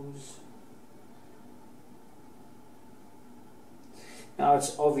shadows. Now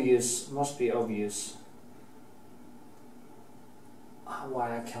it's obvious, must be obvious,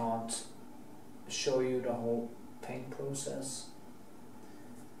 why I can't show you the whole paint process.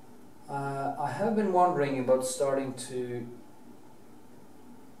 I have been wondering about starting to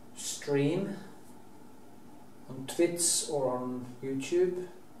stream on Twitch or on YouTube,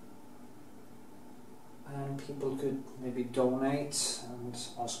 and people could maybe donate and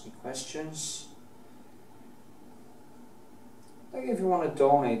ask me questions. Like if you want to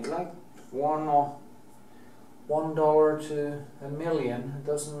donate, like $1 to $1 million, it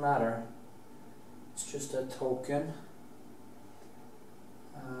doesn't matter. It's just a token.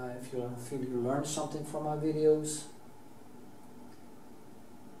 If you feel you learn something from my videos.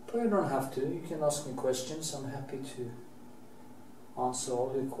 But you don't have to. You can ask me questions. I'm happy to answer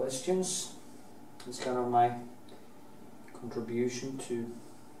all your questions. It's kind of my contribution to,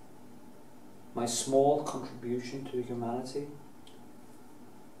 my small contribution to humanity.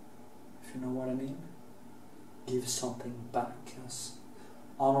 If you know what I mean. Give something back, as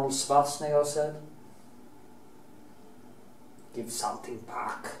Arnold Schwarzenegger said. Give something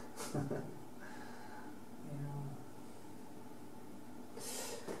back.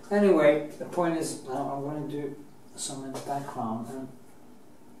 Anyway, the point is, now I'm going to do some in the background, and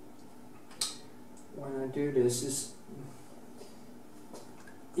when I do this, is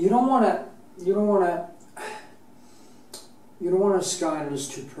you don't want to sky this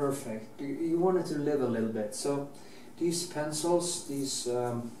too perfect. You want it to live a little bit. So these pencils, these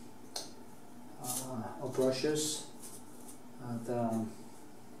or brushes, the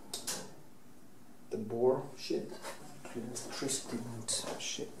boar shit. Electricity and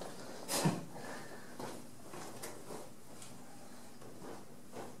shit.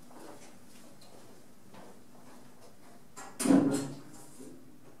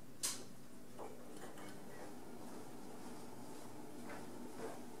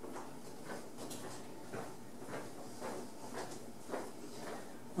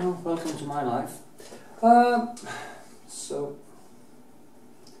 to my life. So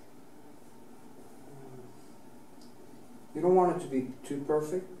you don't want it to be too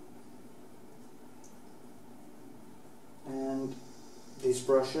perfect, and these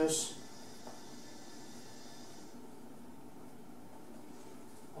brushes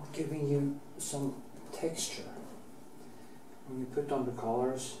are giving you some texture. When you put on the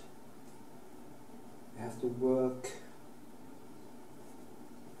colors, you have to work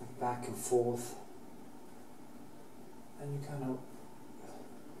back and forth, and you kind of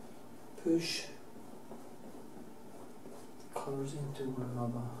push the colors into one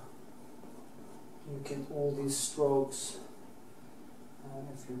another. You get all these strokes.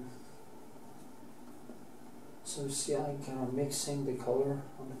 If you see, I'm kind of mixing the color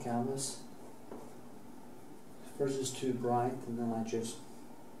on the canvas. First it's too bright, and then I just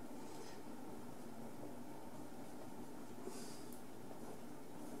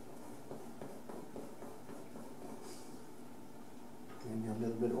maybe a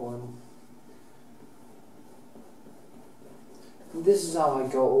little bit oil. And this is how I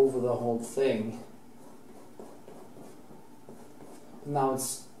go over the whole thing. Now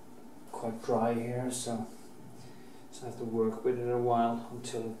it's quite dry here, so I have to work with it a while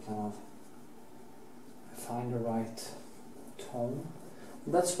until it kind of I find the right tone.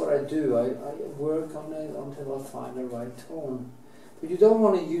 And that's what I do. I work on it until I find the right tone. But you don't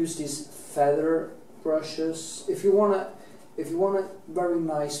want to use these feather brushes. If you want a very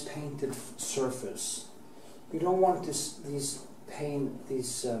nice painted surface, you don't want these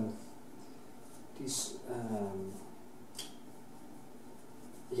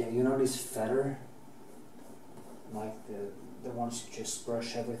yeah, you know, these feather, like the ones you just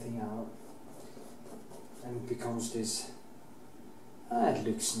brush everything out, and it becomes this. It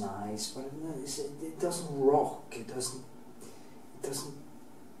looks nice, but it doesn't rock. It doesn't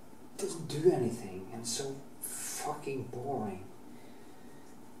do anything, and it's so fucking boring.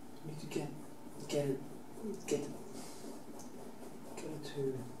 You need to get it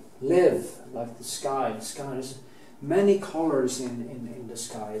to live like the sky. The sky is many colors in the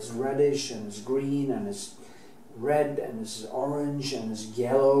sky. It's reddish, and it's green, and it's red, and it's orange, and it's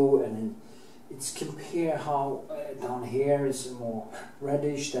yellow, and it's compare how down here it's more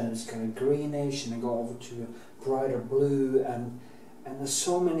reddish, then it's kind of greenish, and then go over to a brighter blue, and there's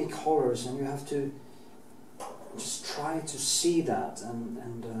so many colors, and you have to just try to see that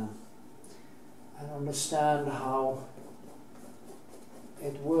and understand how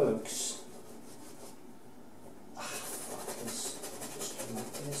it works. Fuck this. Just do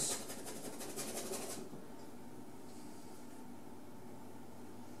like this.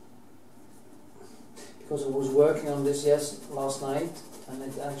 Because I was working on this last night, and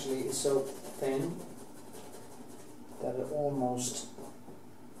it actually is so thin that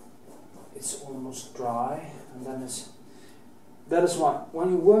it's almost dry, and then that is why when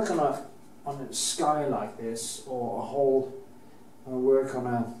you work on a sky like this, or a whole work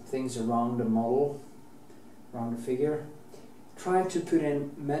on things around the model, around the figure, try to put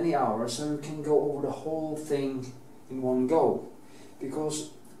in many hours so you can go over the whole thing in one go,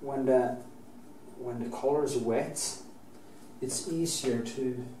 because when the color is wet, it's easier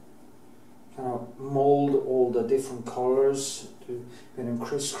to kind of mold all the different colors to get them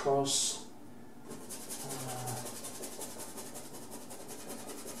crisscross.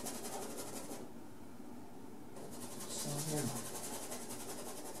 So yeah.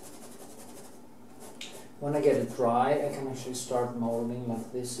 When I get it dry, I can actually start molding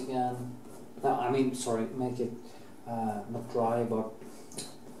like this again. No, I mean, sorry, make it not dry but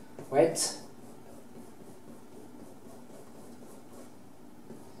wet.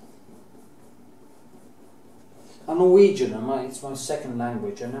 I'm Norwegian, it's my second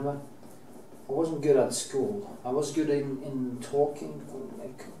language. I wasn't good at school. I was good in talking, I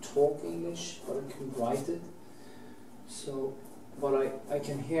could talk English, but I couldn't write it. So, but I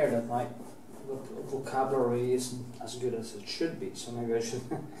can hear that my vocabulary isn't as good as it should be, so maybe I should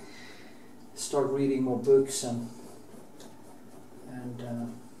start reading more books and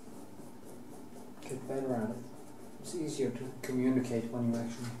get better at it. It's easier to communicate when you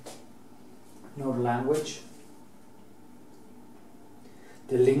actually know the language.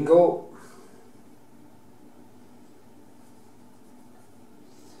 The lingo.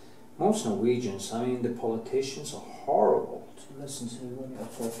 Most Norwegians, I mean the politicians, are horrible to listen to when they're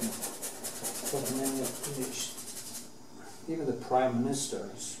talking English. Even the Prime Minister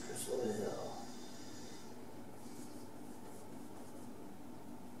is just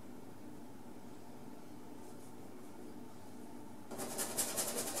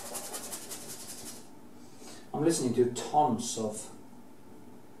I'm listening to tons of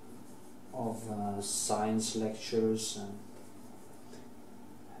of science lectures and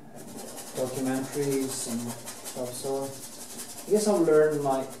documentaries and stuff. So I guess I've learned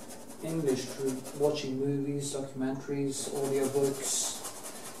my English through watching movies, documentaries, audiobooks.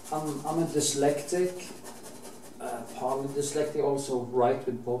 I'm a dyslexic, partly dyslexic, also write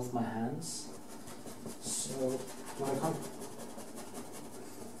with both my hands. So when I can't,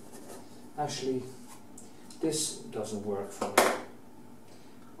 actually this doesn't work for me.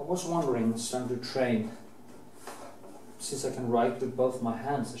 I was wondering, starting to train, since I can write with both my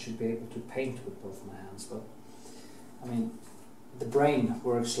hands, I should be able to paint with both my hands, but I mean, the brain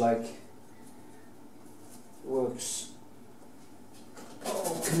works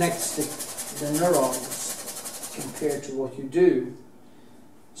connects the neurons compared to what you do.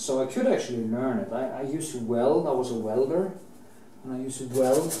 So I could actually learn it. I used to weld, I was a welder, and I used to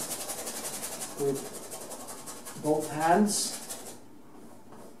weld with both hands,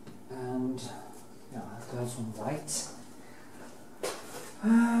 and yeah, I have to have some white.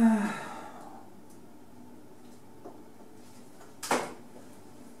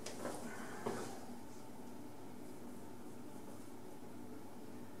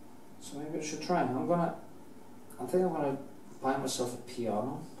 So maybe I should try. I think I'm gonna buy myself a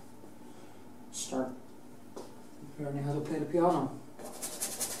piano. Start learning how to play the piano.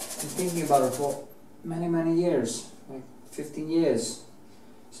 Been thinking about it for many years, like 15 years,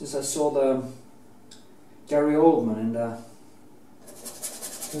 since I saw the Gary Oldman in the.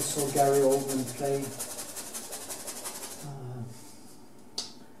 I saw Gary Oldman play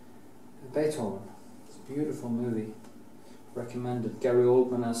Beethoven. It's a beautiful movie. Recommended. Gary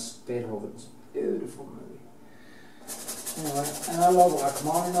Oldman as Beethoven. It's a beautiful movie. Anyway, and I love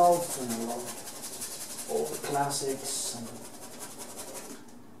Rachmaninoff, and I love all the classics. And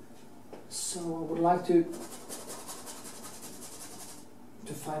so I would like to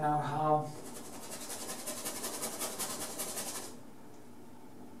find out how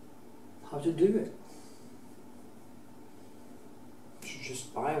to do it. I should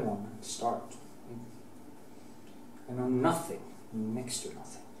just buy one and start. I know nothing, next to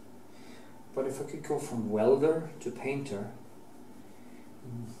nothing. But if I could go from welder to painter,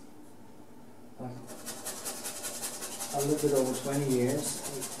 like a little bit over 20 years,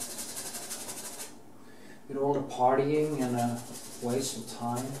 with all the partying and a waste of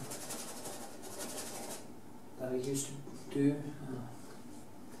time that I used to do,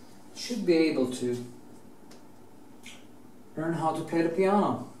 should be able to learn how to play the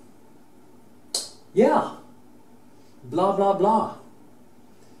piano. Yeah, blah blah blah.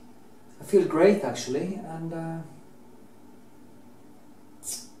 I feel great actually, and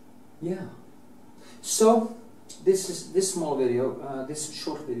yeah. So this small video, this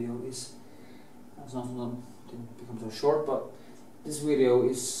short video is, didn't become so short, but this video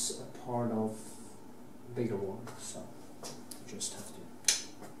is a part of a bigger one, so you just have to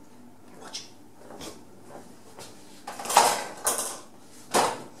watch it.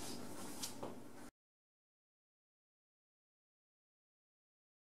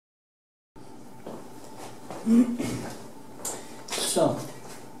 So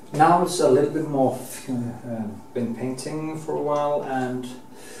now it's a little bit more, been painting for a while, and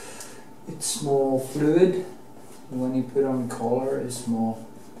it's more fluid. When you put on color, it's more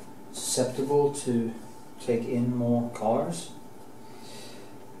susceptible to take in more colors.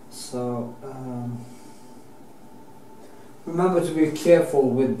 So remember to be careful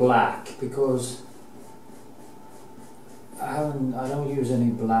with black, because I don't use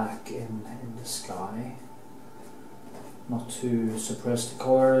any black in the sky, not to suppress the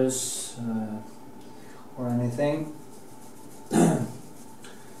colors or anything.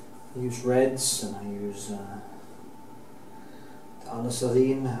 I use reds, and I use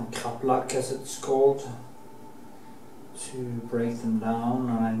alizarin, kraplack as it's called, to break them down,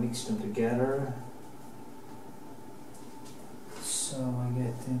 and I mix them together, so I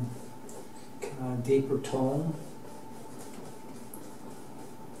get a kind of deeper tone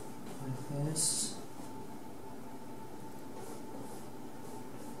like this.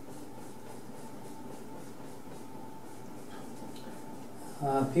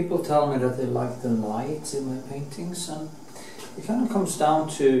 People tell me that they like the light in my paintings, and it kind of comes down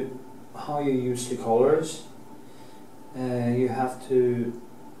to how you use the colors. You have to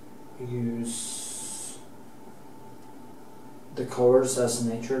use the colors as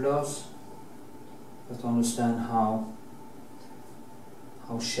nature does. You have to understand how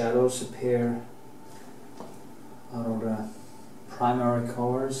shadows appear out of the primary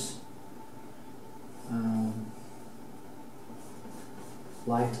colors.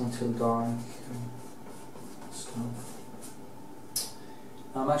 Light until dark and stuff.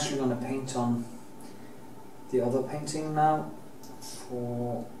 I'm actually going to paint on the other painting now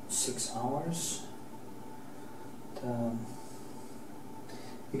for 6 hours. The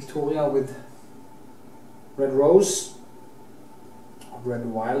Victoria with red rose, red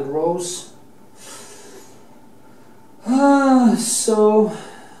wild rose. So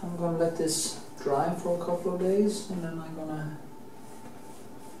I'm gonna let this dry for a couple of days and then I'm gonna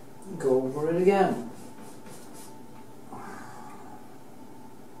go over it again.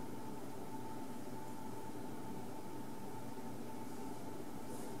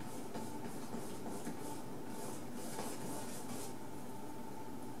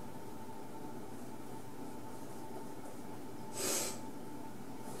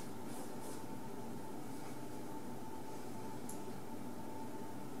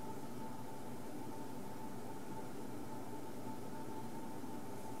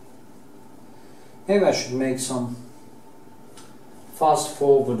 Maybe I should make some fast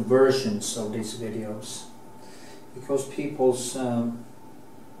forward versions of these videos, because people's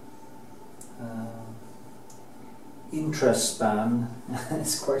interest span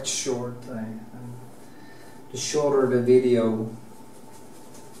is quite short. The shorter the video,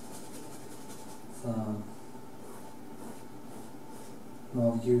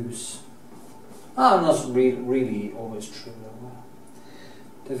 more views. Not really always true though.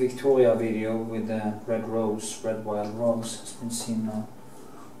 The Victoria video with the red rose, red wild rose, has been seen now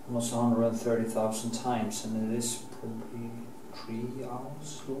almost 130,000 times, and it is probably 3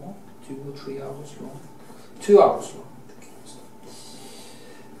 hours long, 2 or 3 hours long, 2 hours long.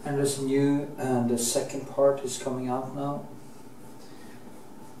 And there's new, and the second part is coming out now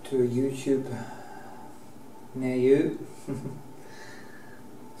to a YouTube near you.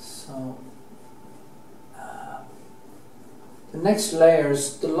 So the next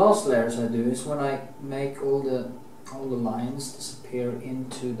layers, the last layers I do is when I make all the lines disappear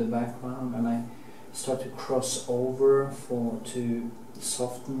into the background, and I start to cross over to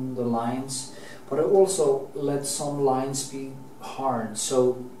soften the lines. But I also let some lines be hard,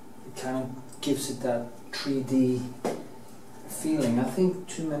 so it kind of gives it that 3D feeling. I think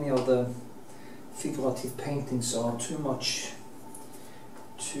too many of the figurative paintings are too much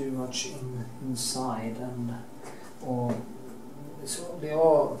inside, and so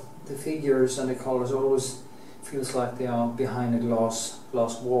the figures and the colors always feels like they are behind a glass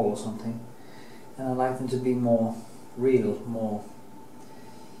wall or something, and I like them to be more real, more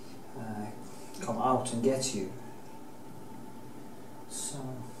come out and get you. So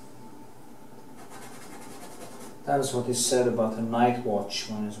that is what is said about the Night Watch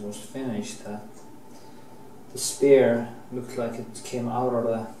when it was finished, that the spear looked like it came out of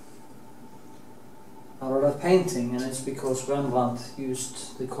the painting, and it's because Rembrandt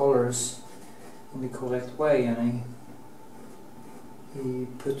used the colors in the correct way, and he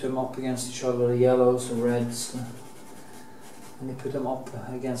put them up against each other, the yellows, the reds, and he put them up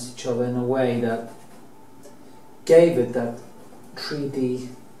against each other in a way that gave it that 3D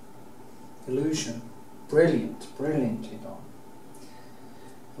illusion. Brilliantly done.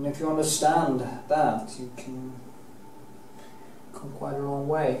 And if you understand that, you can come quite a long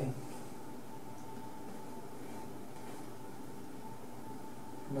way.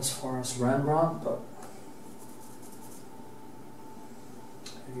 As far as Rembrandt, but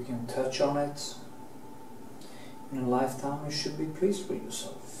if you can touch on it in a lifetime, you should be pleased with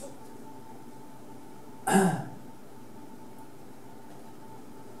yourself. Yeah.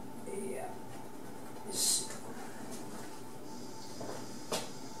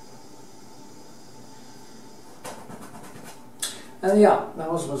 And yeah,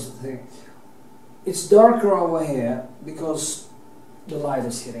 that was the thing. It's darker over here because the light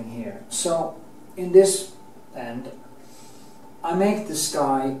is hitting here. So in this end, I make the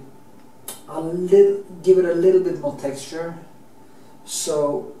sky give it a little bit more texture,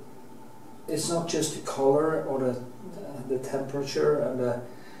 so it's not just the color or the temperature and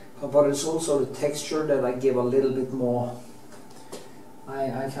but it's also the texture that I give a little bit more.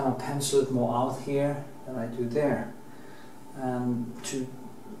 I kind of pencil it more out here than I do there, and to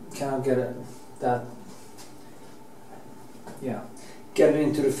kind of get get it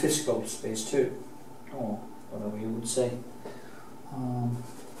into the physical space too, or whatever you would say.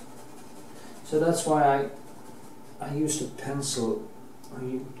 So that's why I use the pencil.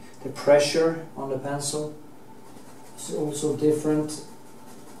 The pressure on the pencil is also different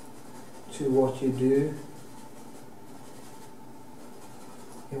to what you do.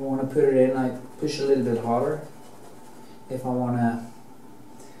 If I want to put it in, I push a little bit harder. If I want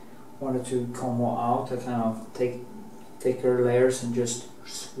it to come more out, I kind of take thicker layers and just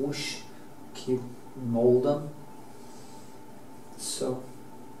swoosh, mold them. So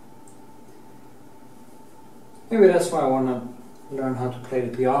Maybe that's why I want to learn how to play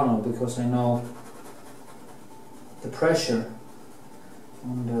the piano, because I know the pressure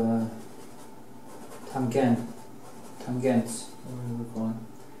on the tangents, whatever we call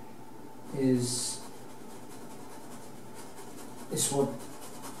it, is what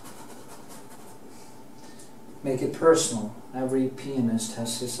make it personal. Every pianist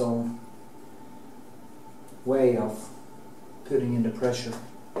has his own way of putting in the pressure,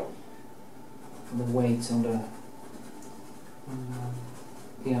 the weight on the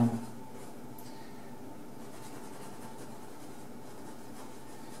piano.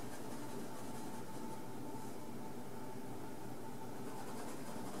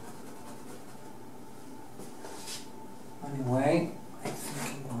 Anyway, I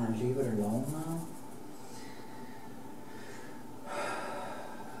think I'm going to leave it alone now.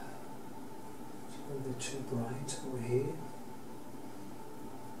 It's a little bit too bright over here.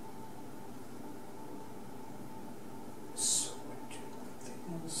 So what do you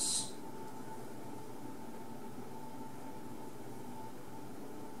like this?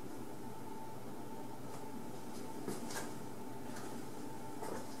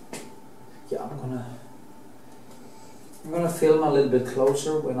 Yeah, I'm gonna film a little bit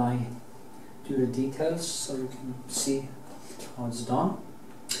closer when I do the details, so you can see how it's done.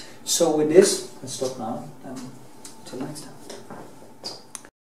 So with this, let's stop now, and until next time.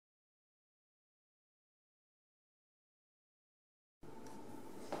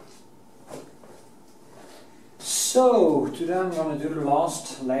 So today I'm going to do the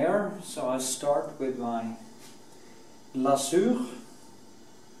last layer. So I start with my lasur,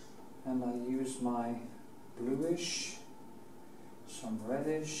 and I use my bluish, some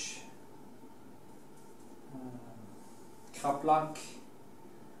reddish, kraplak,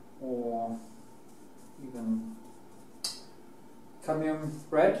 or even cadmium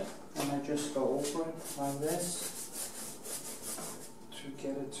red, and I just go over it like this to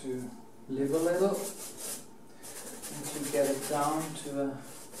get it to live a little and to get it down to a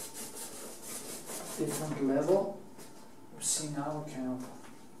different level. You see now it kind of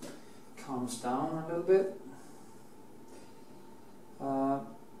calms down a little bit.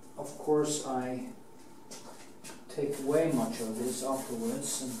 Of course, I take away much of this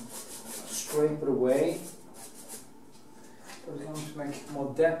afterwards and scrape it away, but it's going to make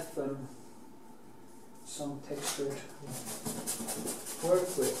more depth and some texture to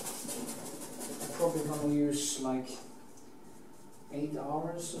work with. I'm probably going to use like 8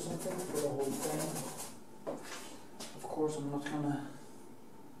 hours or something for the whole thing. Of course, I'm not going to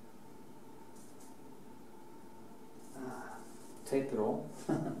tape it all.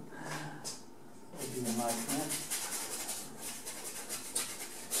 Maybe a knife.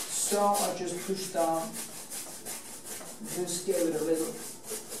 So I just pushed down, just gave it a little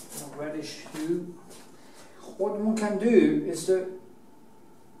reddish hue. What one can do is to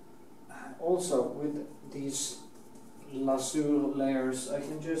also with these lasur layers, I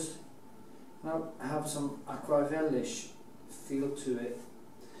can just now have some aquarellish feel to it.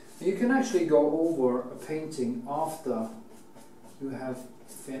 You can actually go over a painting after you have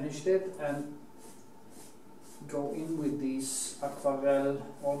finished it and go in with these aquarelle,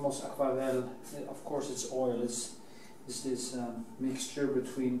 almost aquarelle. Of course, it's oil. It's this mixture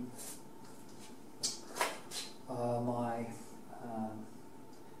between my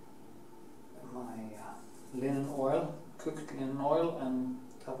linen oil, cooked linen oil, and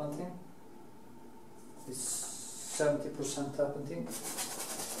turpentine. It's 70% turpentine.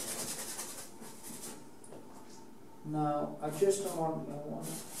 Now I just don't want,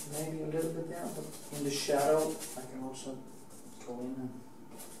 maybe a little bit there, but in the shadow I can also go in and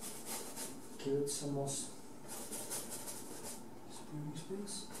give it some more breathing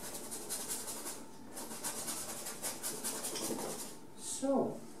space.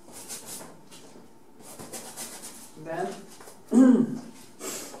 So then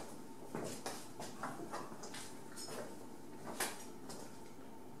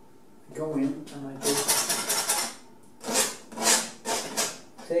go in and I just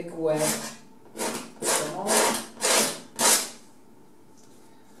take away some oil,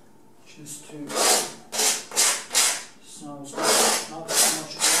 just to so it's not too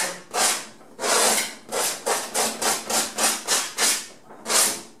much oil.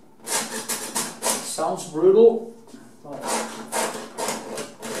 Sounds brutal, but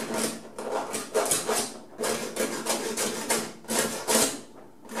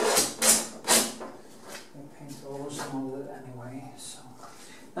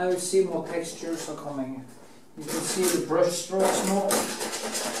now you see more textures are coming. You can see the brush strokes more.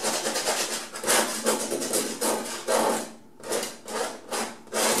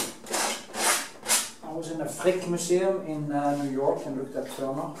 I was in a Frick Museum in New York and looked at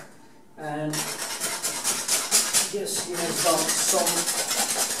Turner, and yes, he has done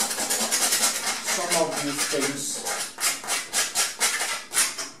some of these things,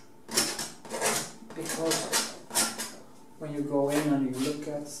 because when you go in and you look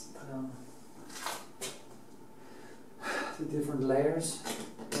at the different layers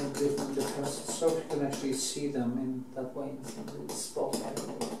and different deposits, so you can actually see them in that way in the spotlight.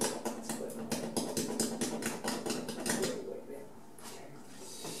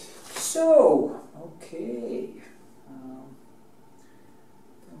 So, okay, I'm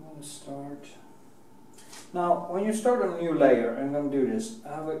going to start. Now, when you start a new layer, I'm going to do this.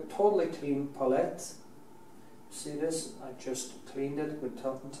 I have a totally clean palette. See this? I just cleaned it with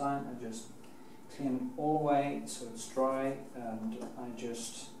turpentine. I just clean it all the way so it's dry, and I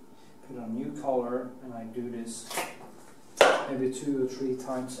just put on new color, and I do this maybe 2 or 3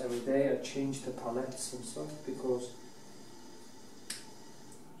 times every day. I change the palettes and stuff because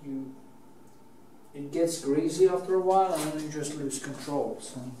it gets greasy after a while, and then you just lose control.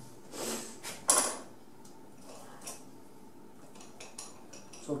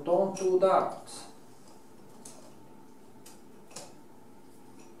 So don't do that.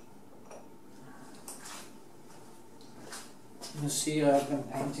 You see, I've been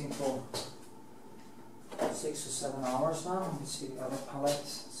painting for 6 or 7 hours now. You can see the other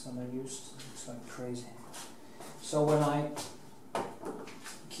palettes that I used. It's like crazy. So when I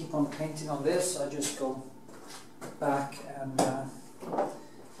keep on painting on this, I just go back, and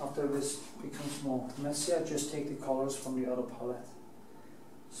after this becomes more messy, I just take the colors from the other palette,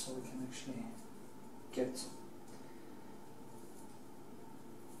 so we can actually get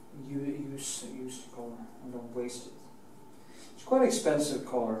use the color and don't waste it. It's quite expensive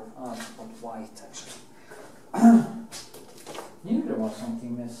color, but white actually. Knew there was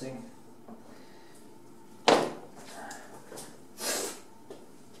something missing.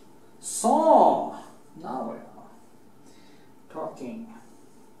 So, now we are talking.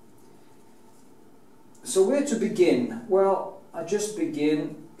 So where to begin? Well, I just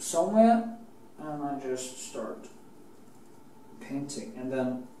begin somewhere, and I just start painting, and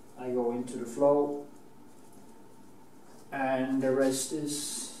then I go into the flow, and the rest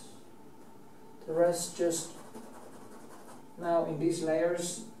just, now in these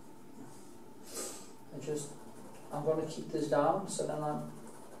layers, I'm going to keep this down, so then I'm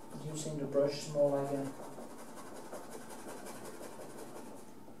using the brush more like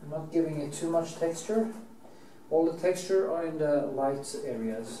I'm not giving it too much texture. All the texture are in the light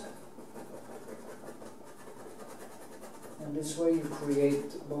areas. And this way you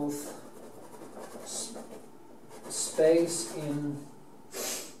create both space in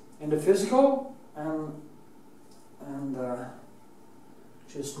the physical and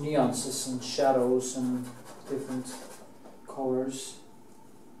just nuances and shadows and different colors.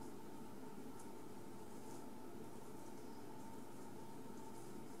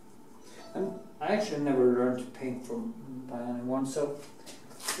 And I actually never learned to paint by anyone, so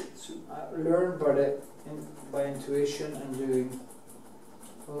I learned by intuition and doing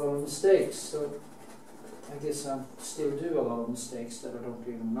a lot of mistakes. So I guess I still do a lot of mistakes that I don't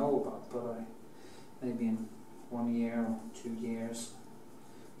even know about, but maybe in 1 year or 2 years,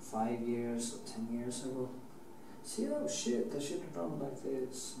 5 years or 10 years I will see, oh shit, I should have done like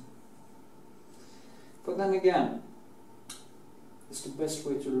this. But then again, it's the best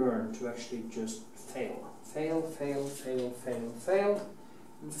way to learn, to actually just fail. Fail, fail, fail, fail, fail,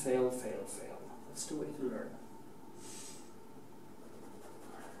 and fail, fail, fail. That's the way to learn.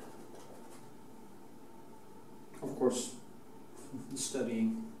 Of course,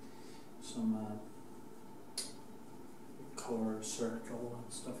 studying some color circle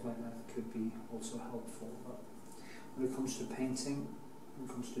and stuff like that could be also helpful. But when it comes to painting, when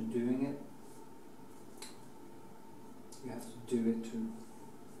it comes to doing it, you have to do it to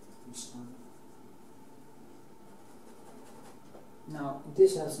understand. Now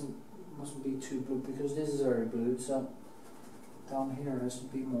this mustn't be too blue, because this is very blue, so down here has to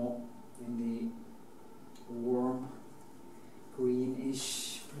be more in the warm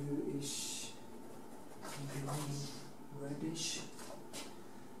greenish, bluish, green, reddish,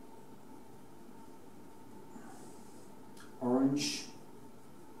 orange.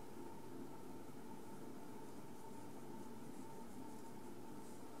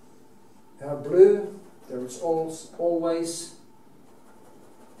 You have blue, there is always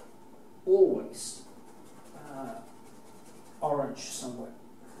orange somewhere.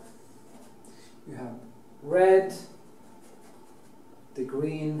 You have red, the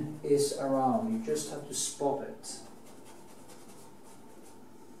green is around, you just have to spot it.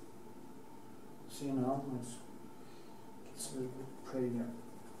 So, you know, it gets a little bit prettier.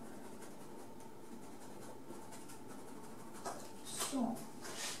 So,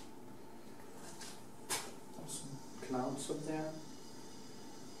 there's some clouds up there.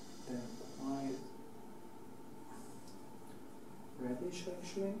 They're quite reddish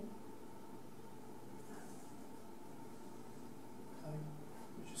actually. I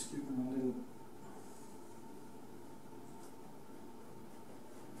just give them a little.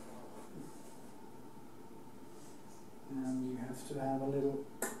 And you have to have a little.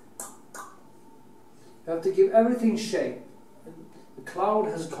 You have to give everything shape. The cloud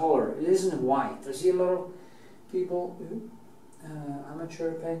has color. It isn't white. I see a lot of people,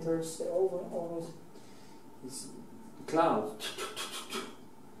 amateur painters, they always it's cloud.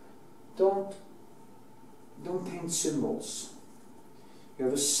 Don't paint symbols. You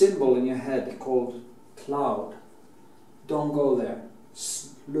have a symbol in your head called cloud. Don't go there.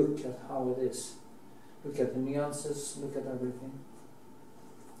 Look at how it is. Look at the nuances. Look at everything.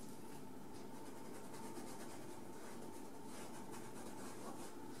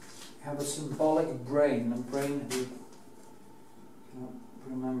 Have a symbolic brain, a brain who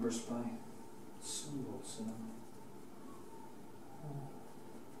remembers by symbols.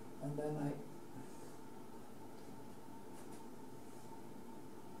 And then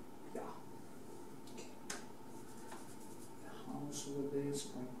the house with this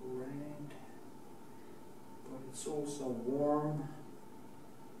like red, but it's also warm.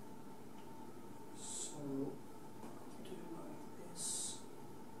 So do like this.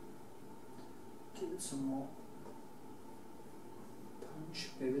 Give it some more punch,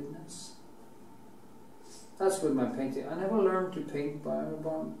 vividness. That's with my painting. I never learned to paint by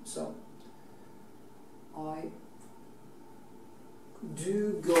one, so I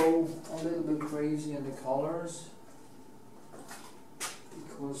do go a little bit crazy in the colors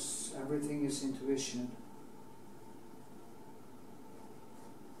because everything is intuition.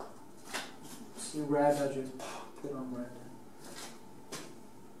 See red, I just put on red.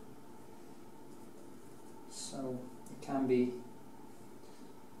 So it can be.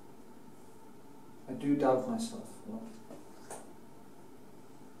 I do doubt myself. Well,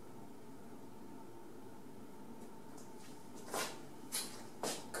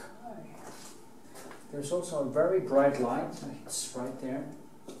 okay. There's also a very bright light. It's right there.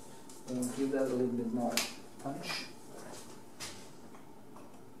 We'll give that a little bit more punch.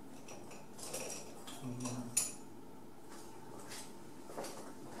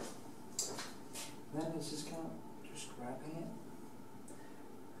 Then this is kind of just grabbing it.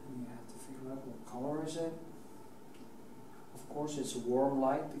 And you have to figure out what color is it. Of course it's a warm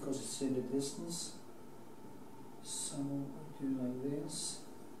light because it's in the distance. So I do like this.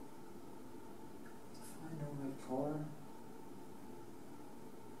 Find the right color.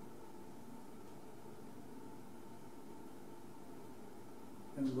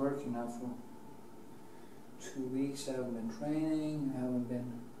 Been working now for 2 weeks. I haven't been training. I haven't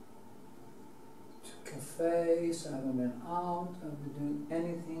been to cafes. I haven't been out. I haven't been doing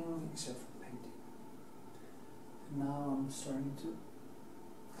anything except for painting. And now I'm starting to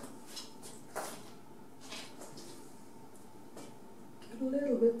get a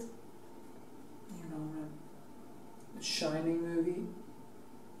little bit, you know, the Shining movie,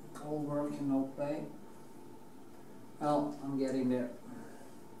 all work and no play. Well, I'm getting there.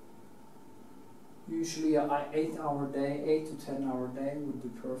 Usually an 8-hour day, 8 to 10 hour day would be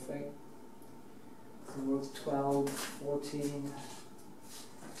perfect. I work 12, 14,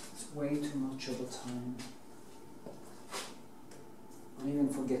 it's way too much of a time. I even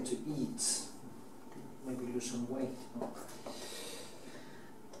forget to eat, maybe lose some weight.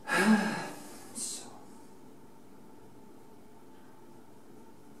 So.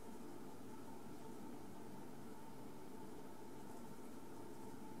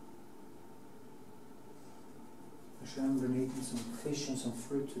 Actually, I'm going to eat some fish and some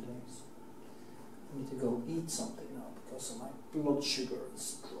fruit today. So I need to go eat something now because my blood sugar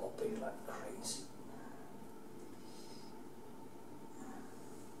is dropping like crazy.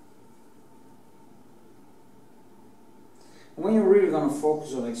 And when you're really going to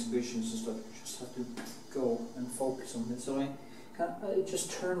focus on exhibitions and stuff, you just have to go and focus on this. So I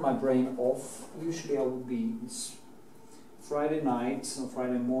just turn my brain off. Usually I would be, it's Friday night, or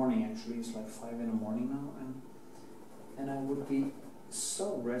Friday morning actually, it's like 5 in the morning now, and I would be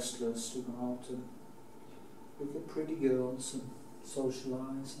so restless to go out and look at pretty girls and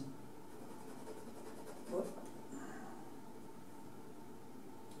socialize. But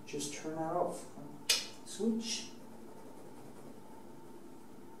just turn that off. Switch.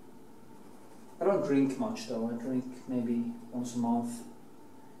 I don't drink much though. I drink maybe once a month.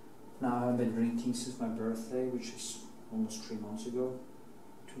 Now I've been drinking since my birthday, which is almost 3 months ago,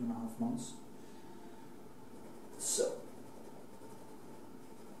 2.5 months. So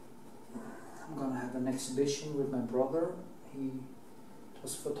I'm gonna have an exhibition with my brother. He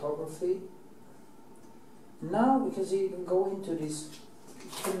does photography. Now, because he can go into these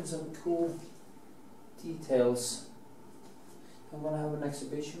pins and cool details, I'm gonna have an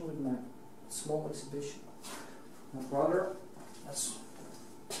exhibition with my small exhibition. My brother, that's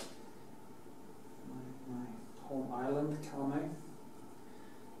my home island, Kalmar.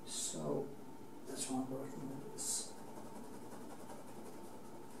 So that's why I'm working with this.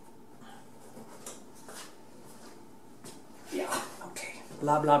 Yeah, okay.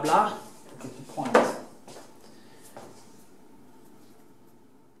 Blah blah blah. To get the point.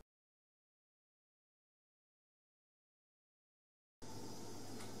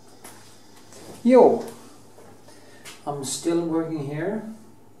 Yo, I'm still working here.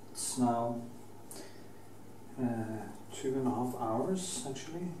 It's now 2.5 hours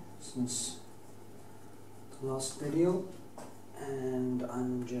actually since the last video, and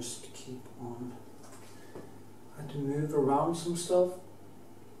I'm just keep on. I had to move around some stuff.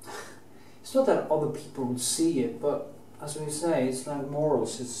 It's not that other people will see it, but as we say, it's like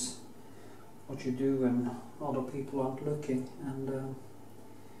morals. It's what you do when other people aren't looking, and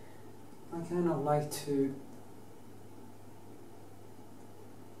I kind of like to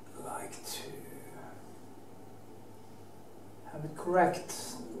have it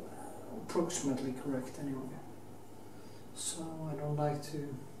correct, approximately correct anyway. So I don't like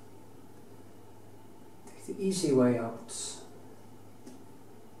to take the easy way out.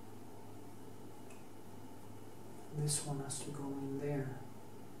 This one has to go in there.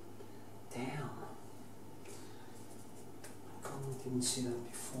 Damn. I didn't see that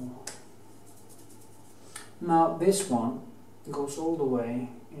before. Now this one goes all the way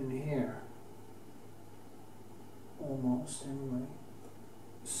in here, almost anyway,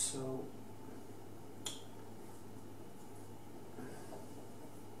 so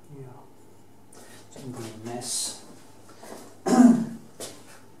yeah, it's going to be a mess.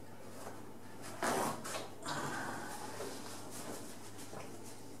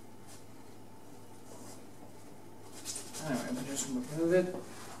 Anyway, we just move it.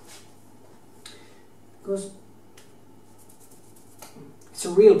 Because it's a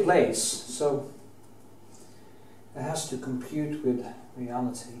real place, so it has to compute with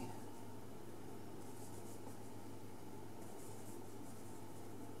reality.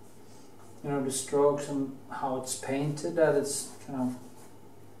 You know, the strokes and how it's painted, that it's kind of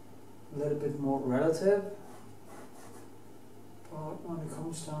a little bit more relative. But when it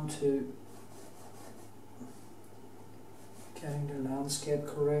comes down to getting the landscape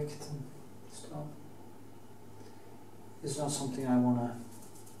correct and stuff, it's not something I want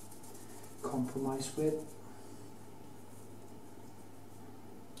to compromise with.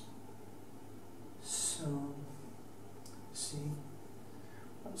 So, see,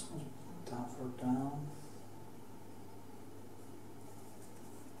 that's going to put that far down.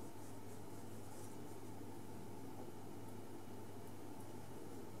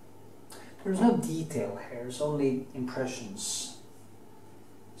 There's no detail here, it's only impressions.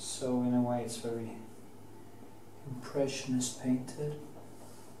 So in a way it's very impressionist painted.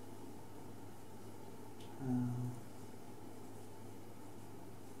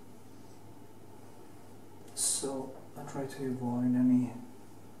 So I try to avoid any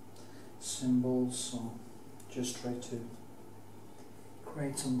symbols, so just try to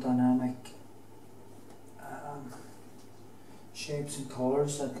create some dynamic shapes and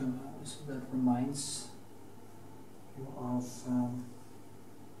colors that reminds you of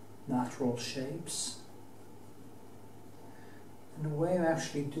natural shapes. And the way I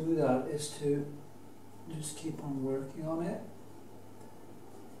actually do that is to just keep on working on it,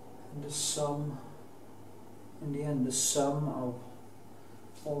 and the sum, in the end, the sum of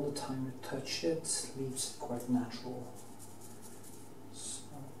all the time you touch it leaves it quite natural. So,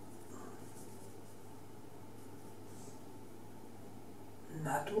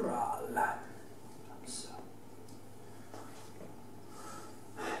 natural. So.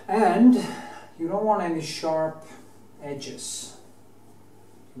 And you don't want any sharp edges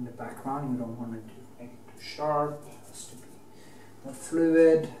in the background. You don't want it to make it too sharp. It has to be more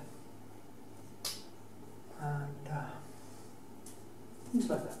fluid, and things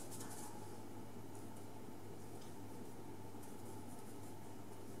like that.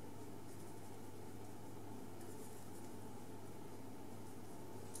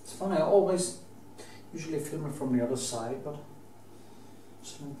 It's funny, I always usually film it from the other side, but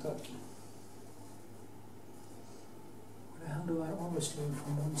it's like that. How do I always do it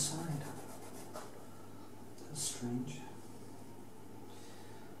from one side? That's strange.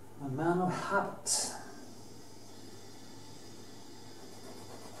 A man of habit.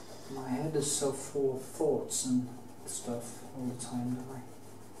 My head is so full of thoughts and stuff all the time that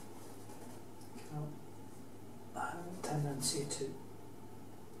I have a tendency to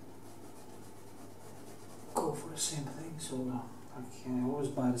go for the same thing. So I always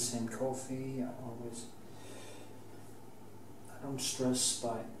buy the same coffee. I don't stress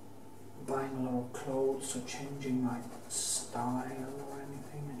by buying a lot of clothes or changing my style or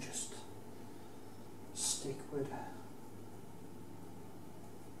anything. I just stick with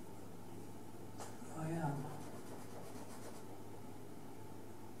who I am.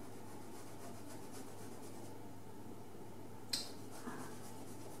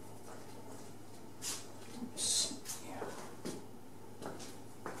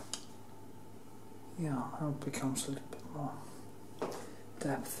 Yeah, now it becomes a little bit more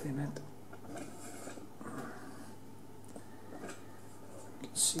depth in it. You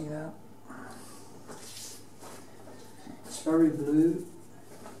can see that. It's very blue.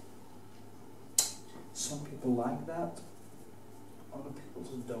 Some people like that, other people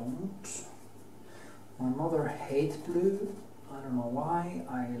don't. My mother hates blue. I don't know why.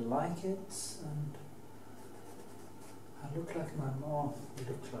 I like it, and I look like my mom. I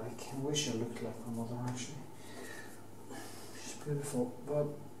wish I looked like my mother actually. She's beautiful, but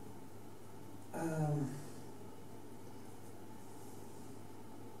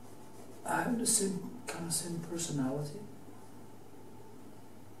I have the same personality.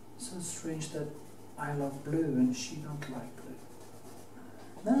 So strange that I love blue and she don't like blue.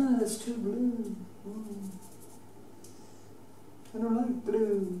 No, it's too blue. I don't like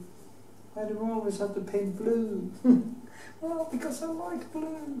blue. Why do I always have to paint blue? Well, because I like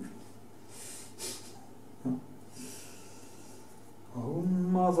blue. Oh,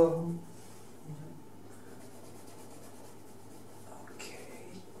 mother.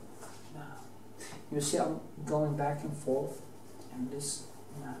 Okay. Now, you see I'm going back and forth in this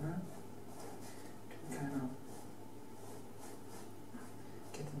manner to kind of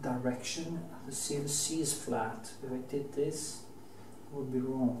get the direction. To see the sea is flat. If I did this, it would be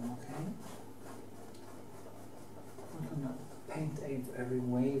wrong, okay? I'm gonna paint every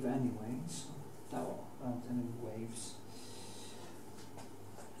wave anyway, so no, I don't have any waves.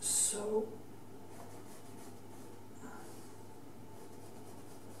 So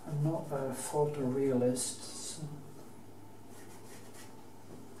I'm not a photorealist, so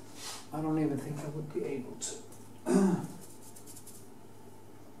I don't even think I would be able to.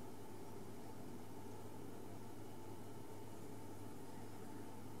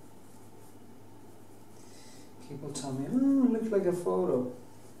 People tell me, it looks like a photo.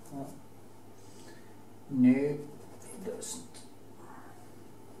 Well, no, it doesn't.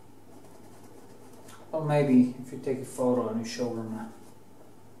 Or maybe if you take a photo and you show them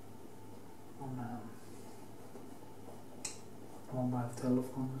on a mobile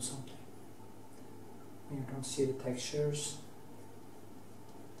telephone or something, and you don't see the textures,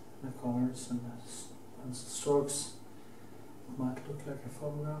 the colors and the strokes, it might look like a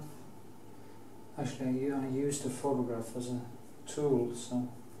photograph. Actually, I use the photograph as a tool, so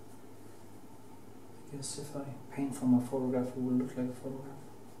I guess if I paint from a photograph, it will look like a photograph.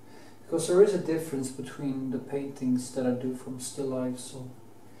 Because there is a difference between the paintings that I do from still lifes or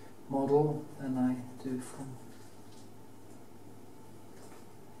model than I do from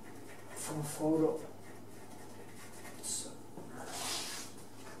a photo. So,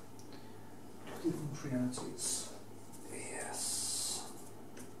 different realities. Yes.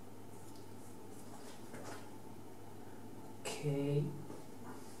 Okay.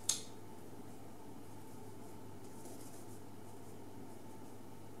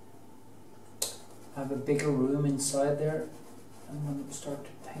 I have a bigger room inside there. I'm going to start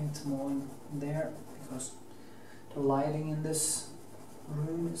to paint more in there because the lighting in this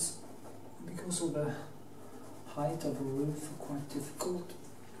room is, because of the height of the roof, quite difficult.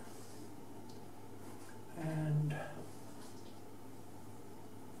 And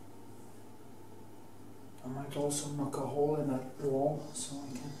I might also knock a hole in that wall so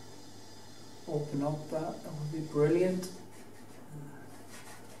I can open up that. That would be brilliant.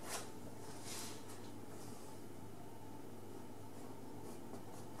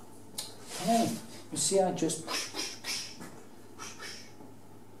 Oh, you see, I just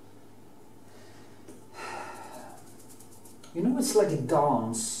you know, it's like a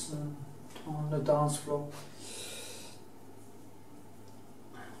dance on the dance floor.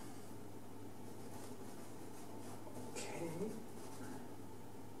 Okay.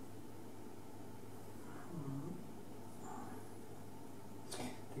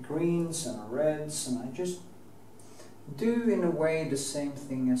 greens and reds, and I just do in a way the same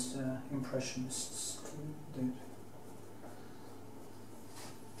thing as the Impressionists did.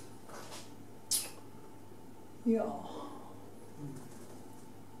 Yeah.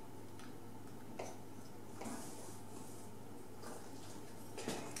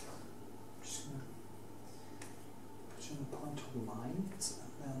 Okay. Just gonna put in a point of light,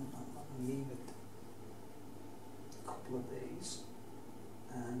 and then I'm gonna leave it a couple of days,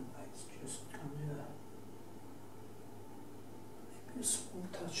 and it's just gonna do maybe a small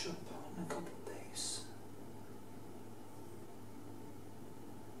touch up in a couple of days.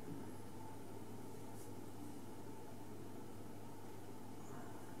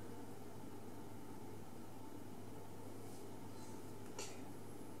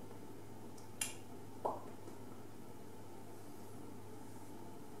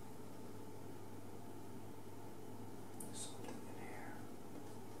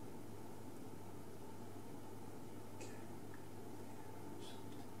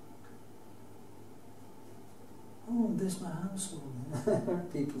 Oh, this is my house.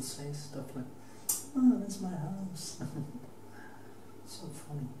 People say stuff like, oh, that's my house. So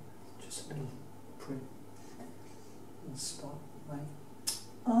funny. Just a little pretty little spot, like,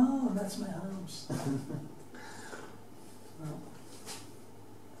 oh, that's my house. Well,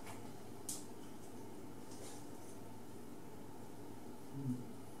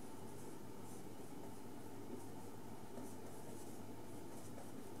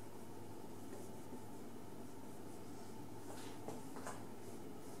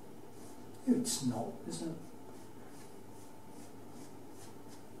 it's not, isn't it?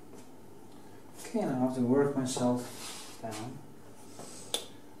 Okay, now I have to work myself down.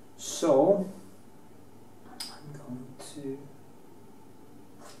 So I'm going to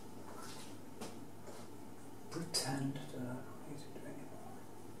pretend that I don't need to do anymore.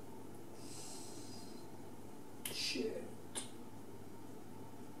 Shit.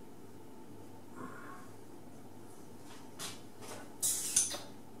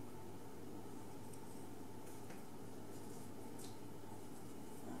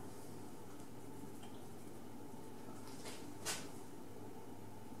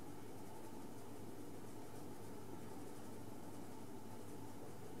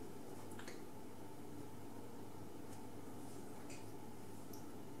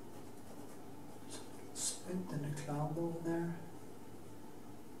 And a cloud over there.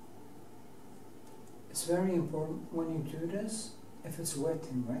 It's very important when you do this, if it's wet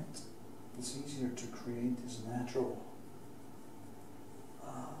in wet, it's easier to create this natural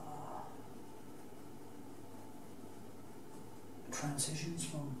transitions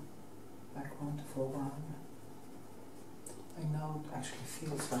from background to foreground. Like now it actually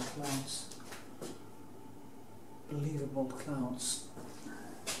feels like clouds, believable clouds.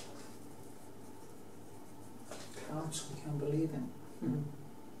 Clouds we can believe in.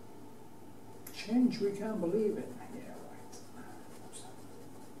 Change we can believe in. Yeah, right.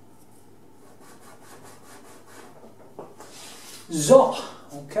 So,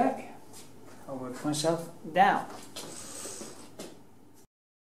 okay. I'll work myself down.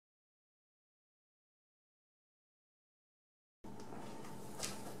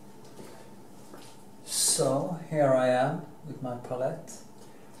 So, here I am with my palette.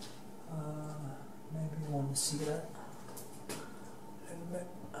 Maybe you want to see that a little bit.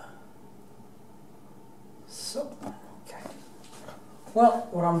 So, okay. Well,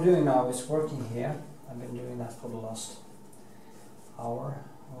 what I'm doing now is working here. I've been doing that for the last hour,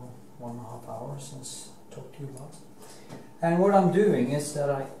 or 1.5 hours since I talked to you about. And what I'm doing is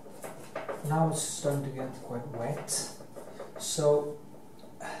that now it's starting to get quite wet. So,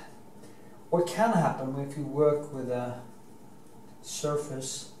 what can happen if you work with a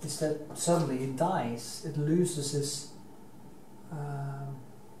surface is that suddenly it dies, it loses its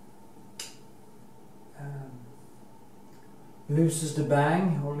loses the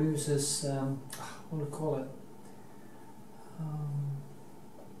bang, or loses what do you call it,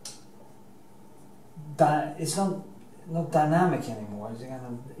 it's not dynamic anymore. It's kind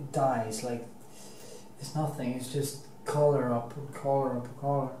of, it dies, like it's nothing, it's just color up and color up and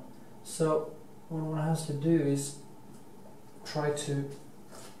color. So what one has to do is try to,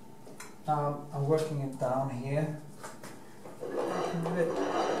 I'm working it down here.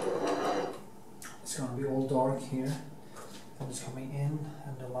 It's going to be all dark here, and it's coming in,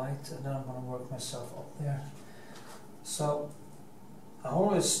 and the light, and then I'm going to work myself up there. So I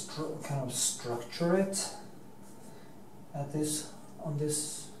always kind of structure it at this, on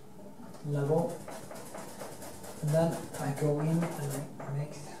this level, and then I go in and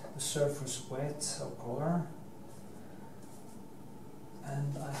make the surface wet of color.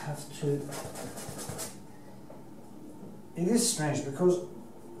 and I have to. It is strange because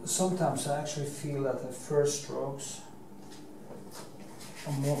sometimes I actually feel that the first strokes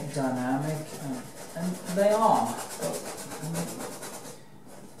are more dynamic, and they are, but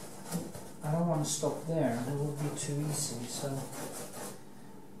I don't want to stop there, it would be too easy, so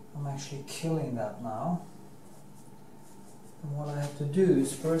I'm actually killing that now. And what I have to do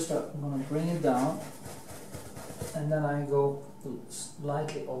is first I'm going to bring it down, and then I go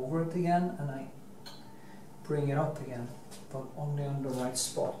slightly over it again, and I bring it up again, but only on the right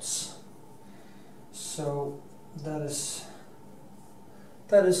spots. So that is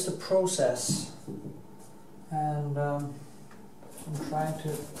the process, and I'm trying to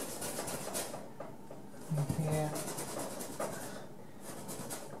here.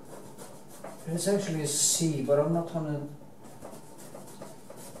 It's actually a C, but I'm not going to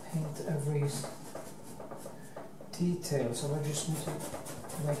paint every detail, so I just need to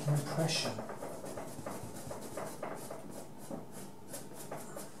make an impression.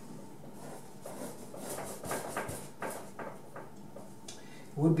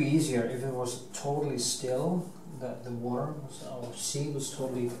 It would be easier if it was totally still, that the water was, or sea was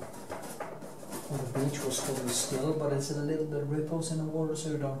totally, or the beach was totally still, but it's a little bit of ripples in the water,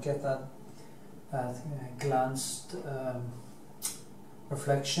 so you don't get that glanced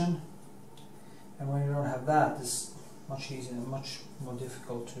reflection. And when you don't have that, it's much easier, much more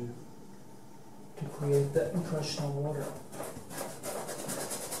difficult to create that impression of water.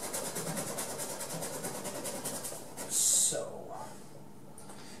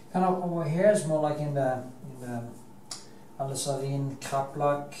 Kind of over here is more like in the alizarin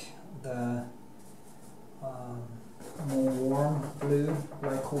kraplak, the more warm blue,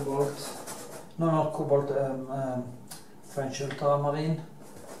 like cobalt. No, not cobalt. French ultramarine.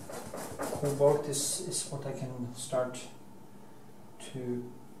 Cobalt is what I can start to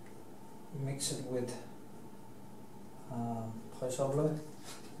mix it with blue.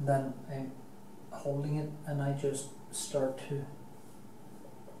 Then I'm holding it, and I just start to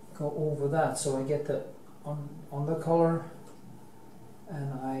go over that, so I get the undercolor,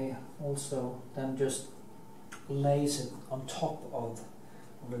 and I also then just lace it on top of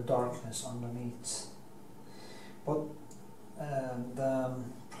the darkness underneath. But the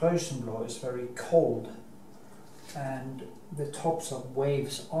Preußenblau is very cold, and the tops of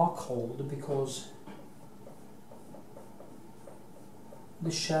waves are cold because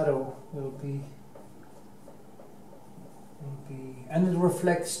the shadow will be, and it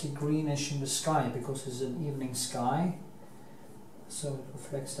reflects the greenish in the sky because it's an evening sky, so it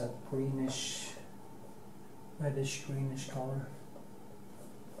reflects that greenish, reddish greenish color.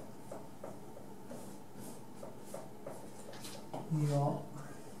 Yeah,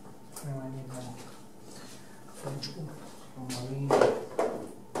 I need more French ultramarine.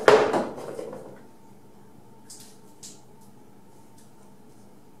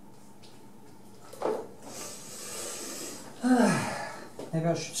 Maybe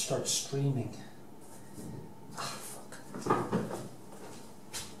I should start streaming. Ah, fuck.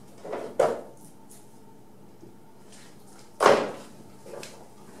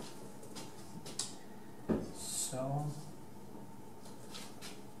 So,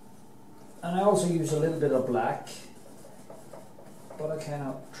 and I also use a little bit of black, but I kind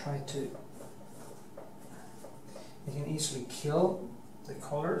of try to, you can easily kill the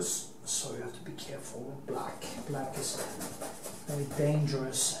colors, so you have to be careful with black. Black is a very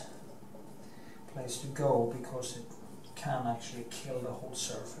dangerous place to go because it can actually kill the whole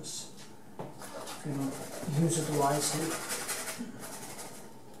surface if you don't use it wisely.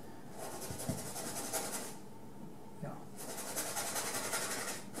 Yeah.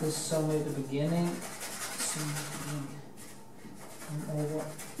 This is only the beginning. Over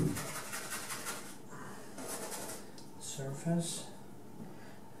surface,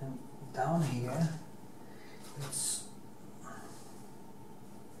 and down here it's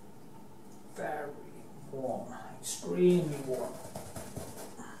very warm, extremely warm.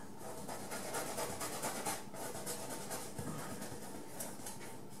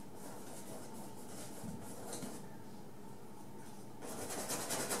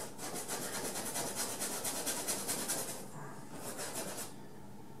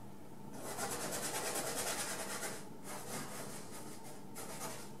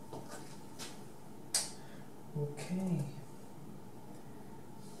 Okay,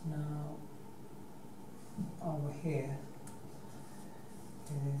 now over here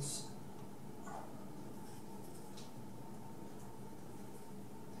is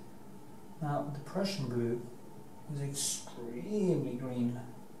now the Prussian blue is extremely green,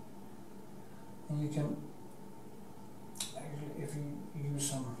 and you can actually, if you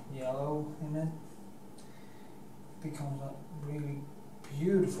use some yellow in it, it becomes a really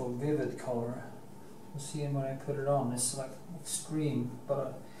beautiful, vivid color. You'll see it when I put it on. It's like extreme,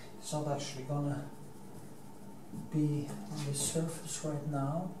 but it's not actually gonna be on the surface right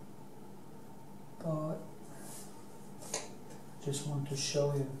now. But I just want to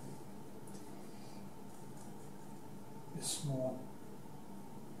show you it's more,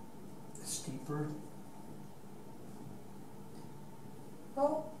 it's deeper.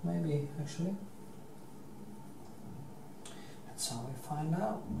 Oh, maybe actually. That's how we find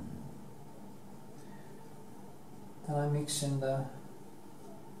out. Then I mix in the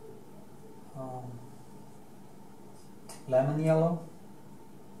lemon yellow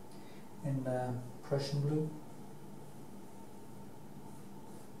and the Prussian blue.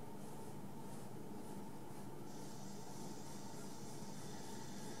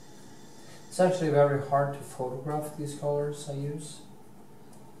 It's actually very hard to photograph these colors I use.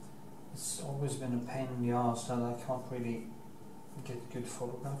 It's always been a pain in the ass that I can't really get good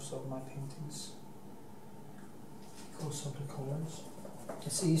photographs of my paintings because of the colors.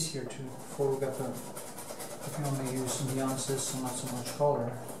 It's easier to photograph if you only use nuances and not so much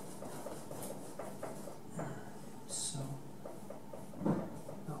color. So, no.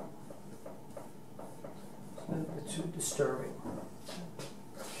 It's a little bit too disturbing.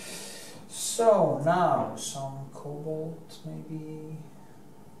 So now some cobalt maybe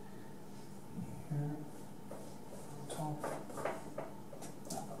here on top.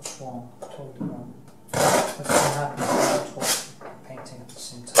 That was wrong, totally wrong. That's what happens when I talk painting at the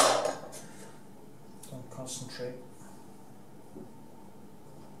same time. Don't concentrate.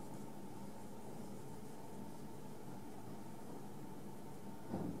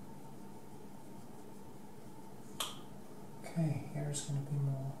 Okay, here's going to be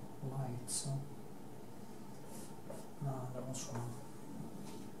more light, so no, that was wrong.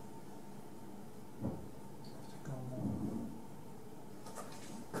 Have to go more.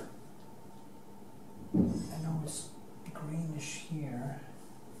 I know it's greenish here,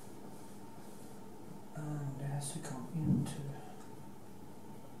 and it has to come into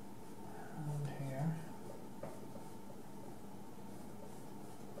and here.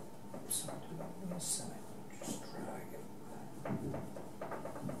 So do that on this side. Just drag it.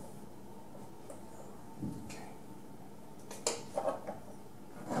 Okay.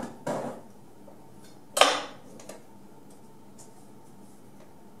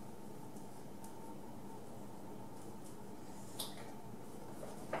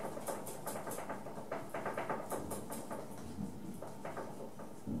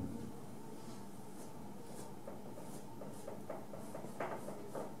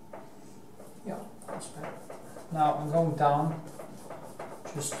 Yeah, that's better. Now I'm going down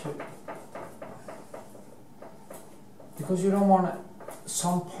just to, because you don't want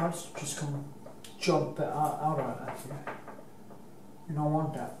some parts to just come jump out of at you. You don't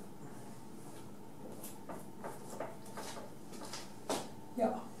want that.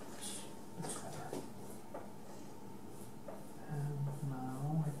 Yeah, that's better. And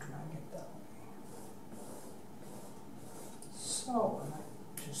now I drag it that way. So I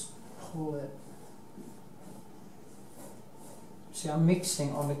just pull it. See, I'm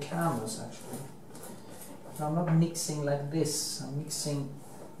mixing on the canvas actually. But I'm not mixing like this. I'm mixing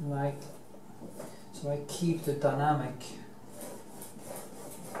like, so I keep the dynamic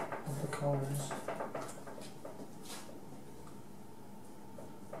of the colors.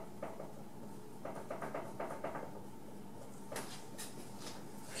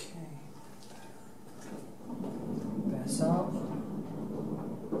 Okay. Pass out.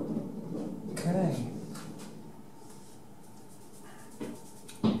 Okay.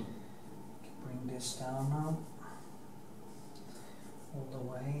 Down now all the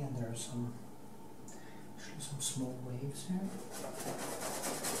way, and there are some small waves here,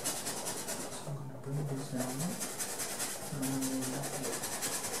 so I'm going to bring this down and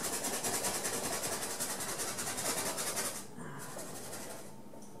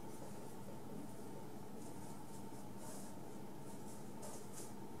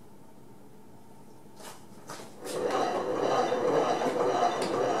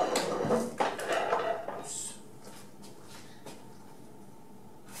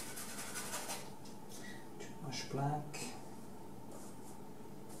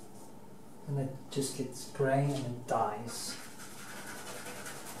just gets grey and it dies.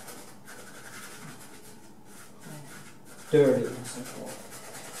 Dirty, as I call it.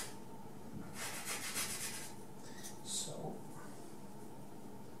 So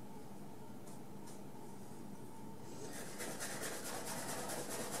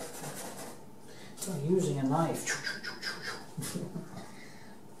I'm using a knife.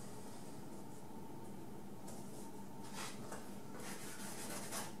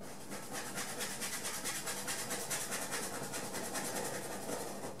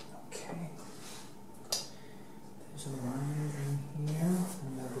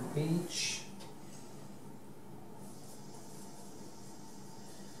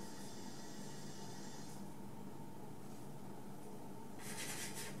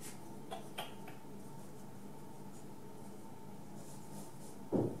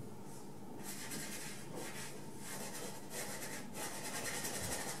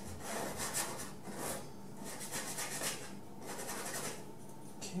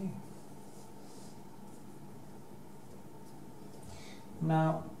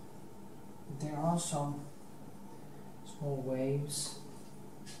 Now there are some small waves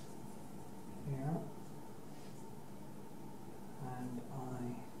here, and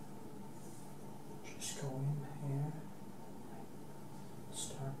I just go in here,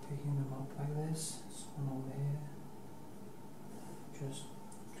 start picking them up like this. There's one over here. Just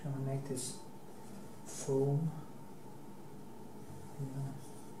gonna make this foam. Yeah.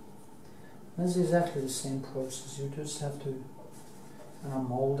 This is exactly the same process. You just have to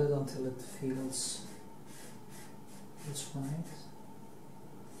mold it until it feels right.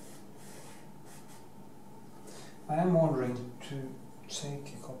 I am wondering to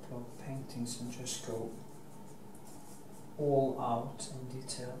take a couple of paintings and just go all out in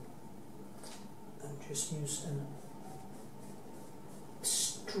detail and just use an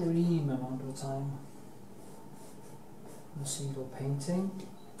extreme amount of time on a single painting.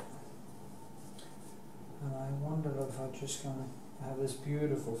 And I wonder if I'm just gonna have this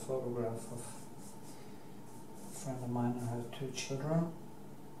beautiful photograph of a friend of mine who has 2 children,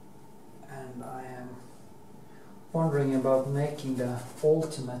 and I am wondering about making the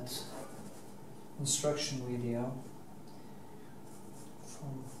ultimate instruction video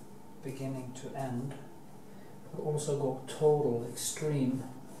from beginning to end, but also go total extreme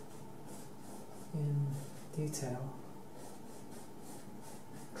in detail.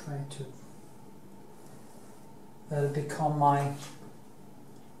 Try to let it become my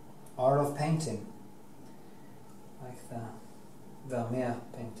art of painting, like the Vermeer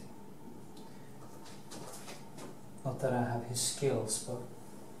painting. Not that I have his skills, but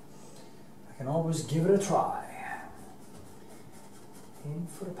I can always give it a try. In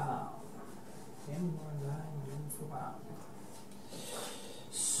for the pound. In for the pound.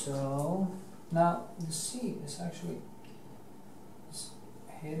 So now the sea is actually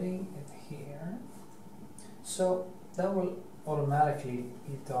hitting it here. So that will automatically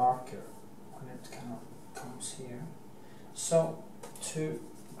be darker when it kind of comes here. So to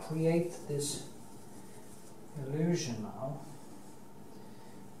create this illusion now,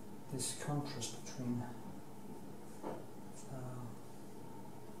 this contrast between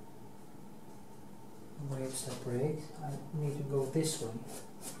waves that break, I need to go this way,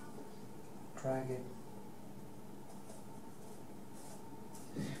 drag it.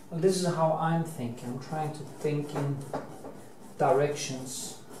 Well, this is how I'm thinking. I'm trying to think in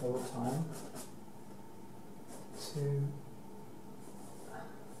directions all the time to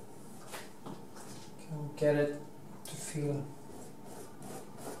get it to feel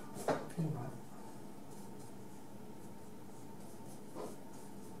right.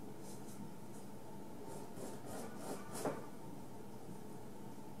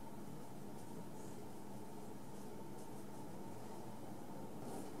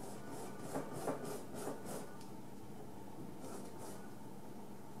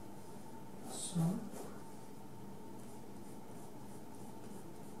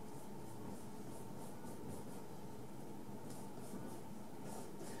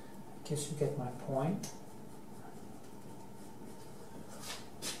 Guess you get my point.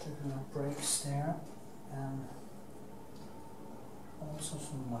 There are breaks there, and also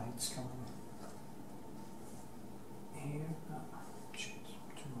some lights coming here. Oh, shit,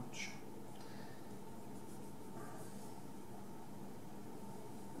 too much.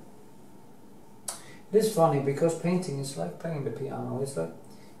 It is funny because painting is like playing the piano. It's like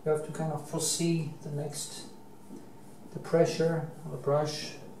you have to kind of foresee the pressure of the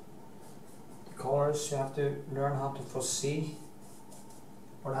brush. Colors, you have to learn how to foresee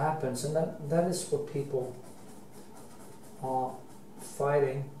what happens, and that is what people are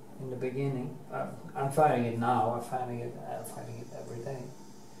fighting in the beginning. I'm fighting it now. I'm fighting it every day.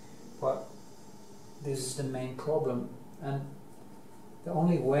 But this is the main problem, and the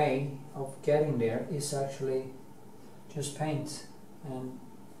only way of getting there is actually just paint and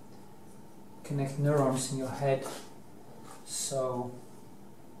connect neurons in your head, so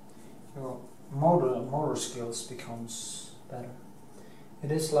your motor skills becomes better.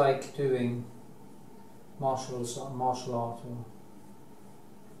 It is like doing martial art or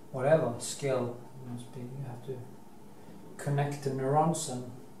whatever skill it must be. You have to connect the neurons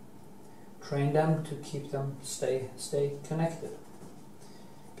and train them to keep them stay connected.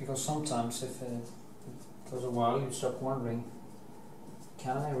 Because sometimes if it goes a while, you start wondering,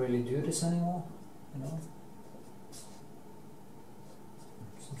 can I really do this anymore? You know?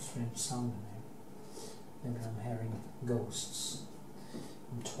 Some strange sound in here. Maybe I'm hearing ghosts.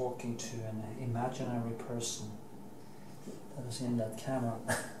 I'm talking to an imaginary person that is in that camera.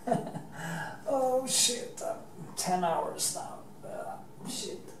 Oh shit, 10 hours now.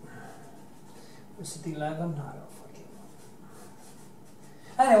 Shit. Was it 11? I don't fucking know.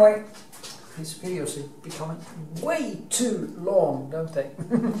 Anyway, these videos are becoming way too long, don't they?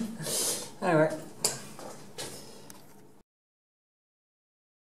 Anyway.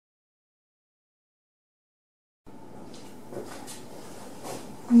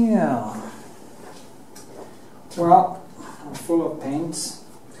 Yeah. Well, I'm full of paints.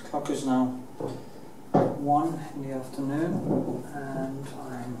 The clock is now 1 in the afternoon and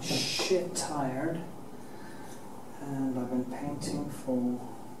I'm shit tired. And I've been painting for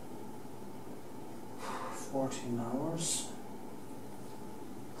 14 hours.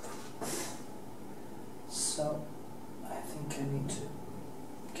 So I think I need to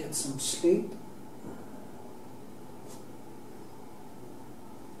get some sleep.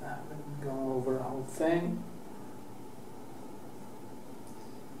 I haven't gone over the whole thing.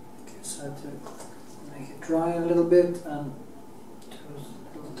 I guess I have to make it dry a little bit and do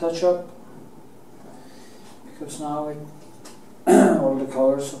a little touch up. Because now all the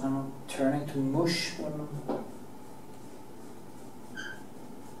colors are kind of turning to mush when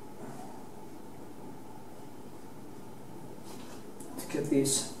to get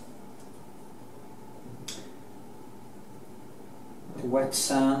these the wet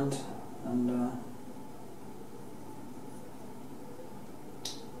sand and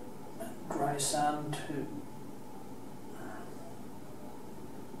dry sand to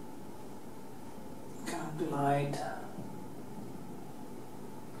kind of glide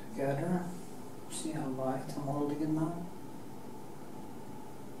together. See how light I'm holding it now?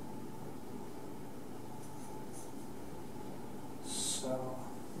 So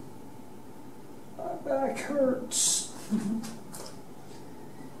my back hurts. And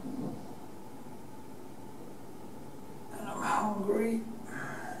I'm hungry.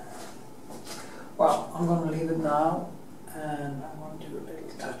 Well, I'm going to leave it now and I'm going to do a little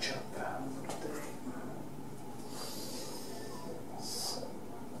touch up for the day. So,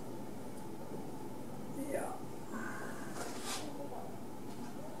 yeah.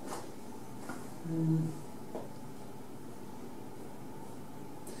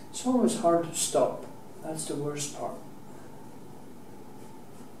 It's always hard to stop. That's the worst part.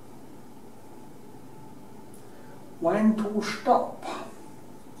 When to stop?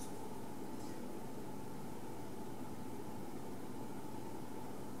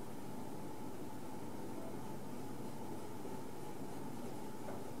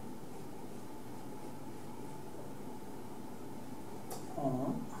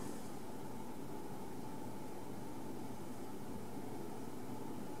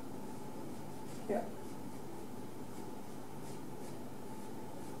 Yeah.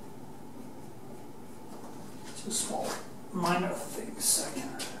 It's a small, minor things I can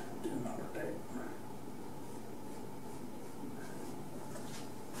do another day.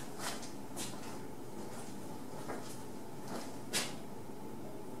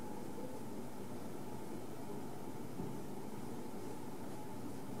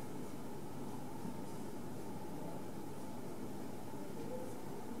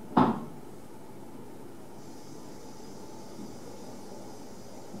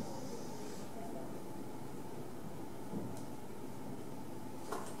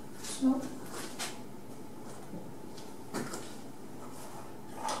 So,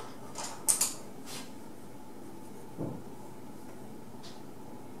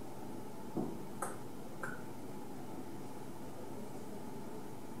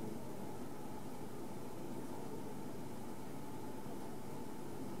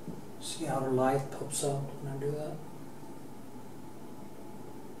 see how the light pops out when I do that?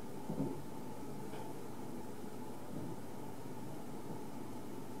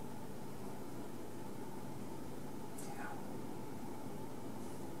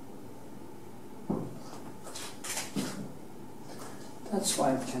 That's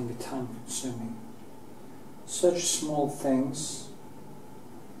why it can be time consuming. Such small things,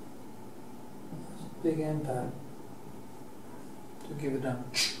 big impact to give it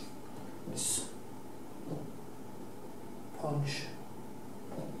this punch.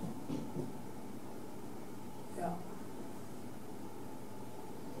 Yeah.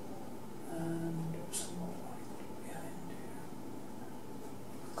 And do some more light behind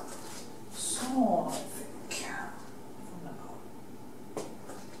here. So I think for now.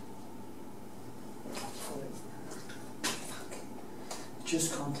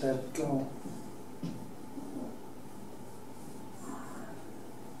 Just can't let it go.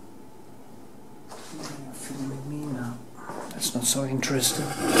 You're filming me now. That's not so interesting.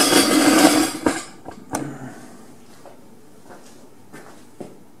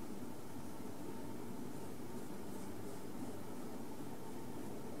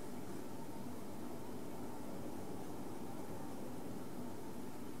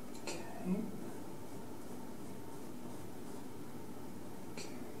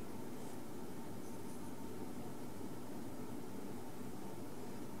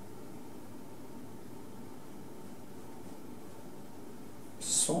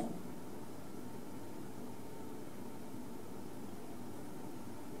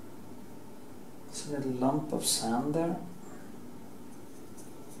 It's a little lump of sand there.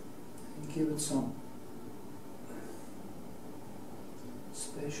 And give it some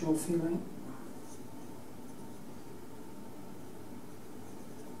spatial feeling.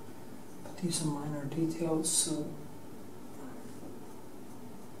 But these are minor details, so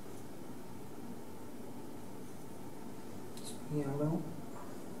some yellow.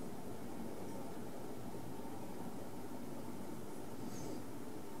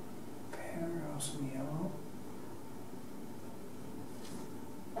 Some yellow.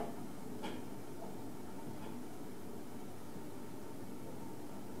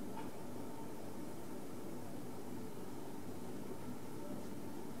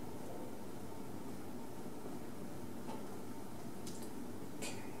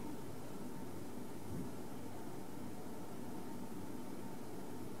 Okay.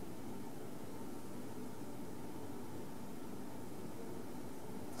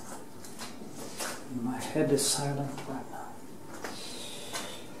 My head is silent right now.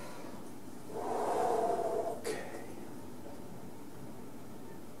 Okay.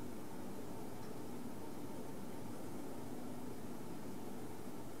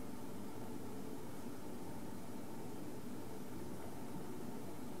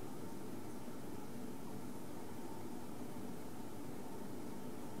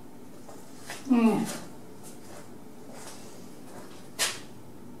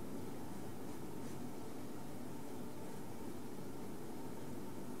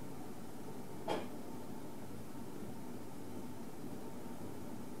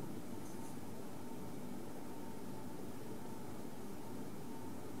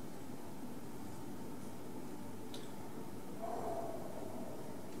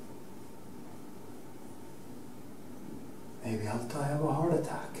 Maybe I'll have a heart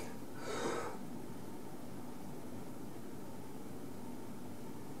attack.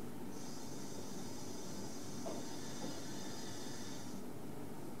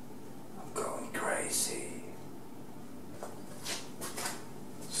 I'm going crazy.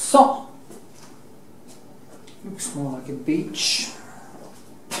 So, looks more like a beach.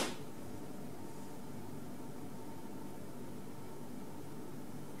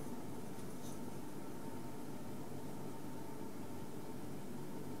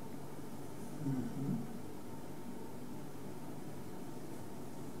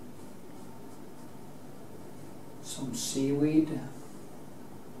 Some seaweed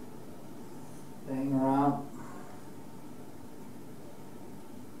laying around.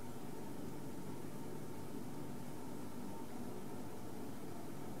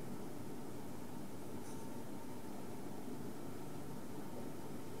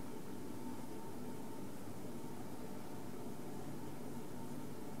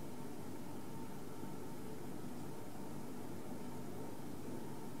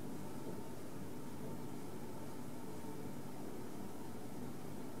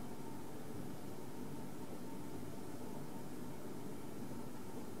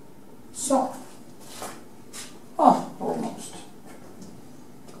 So, almost.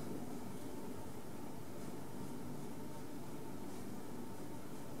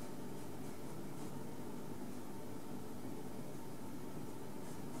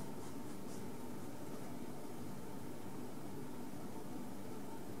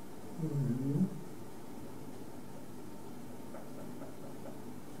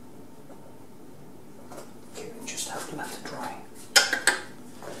 Okay, we just have to let it dry.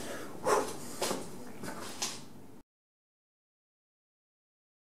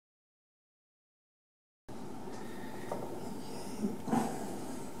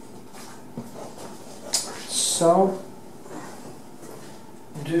 So,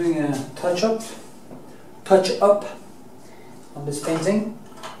 I'm doing a touch up on this painting.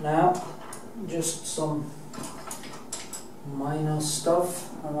 Now, just some minor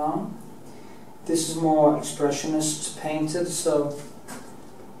stuff around. This is more expressionist painted, so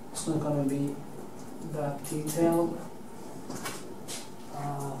it's not going to be that detailed.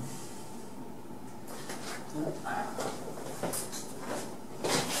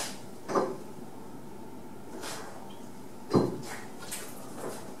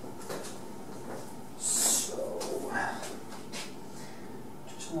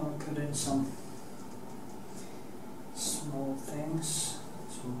 Put in some small things,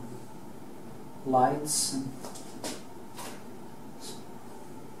 some lights and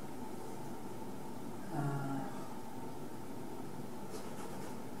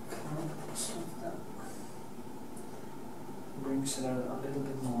stuff that brings it a little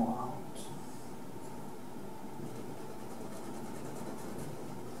bit more out.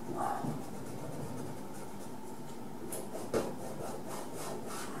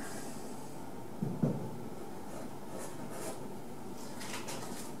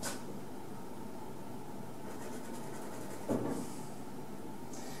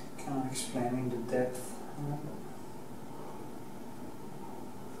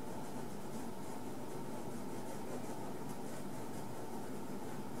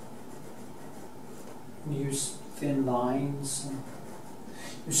 use thin lines. And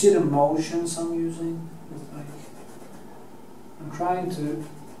you see the motions I'm using? It's like I'm trying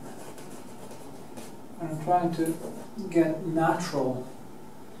to get natural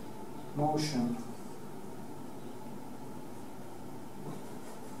motion.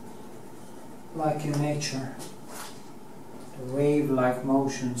 Like in nature. The wave-like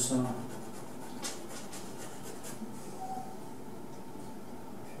motion, so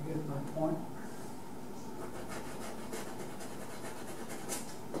if you get my point.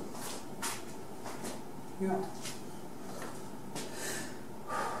 Yeah.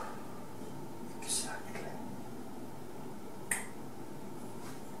 Exactly.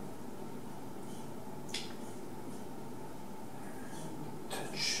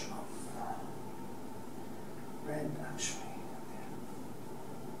 Touch of red, actually.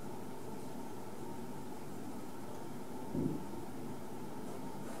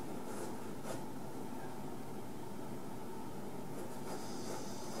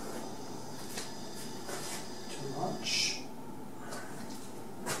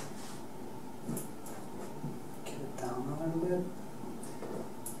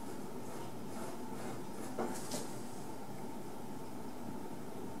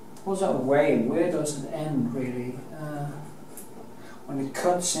 What's that wave? Where does it end really? When it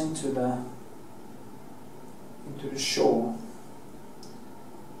cuts into the shore,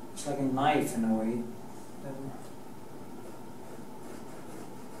 it's like a knife in a way.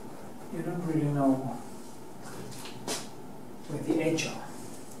 You don't really know where the edge are.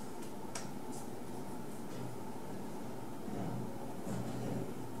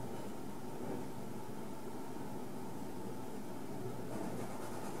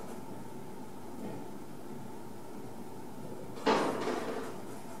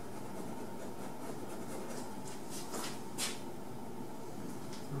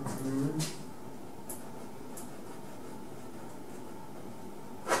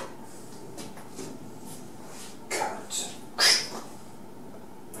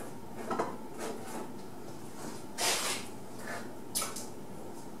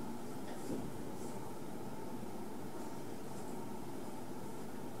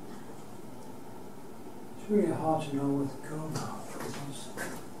 It's really hard to know where to go now, because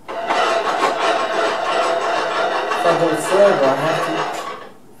if I go further I have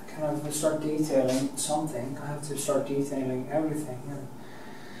to kind of start detailing something. I have to start detailing everything. And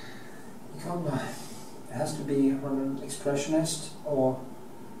you can't, it has to be an expressionist or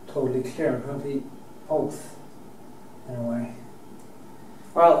totally clear. It can't be both in a way.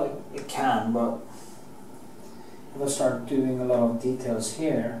 Well, it can, but if I start doing a lot of details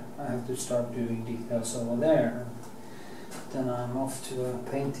here, I have to start doing details over there. Then I'm off to a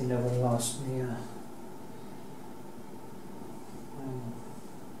painting that will last me and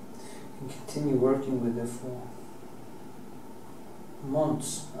continue working with it for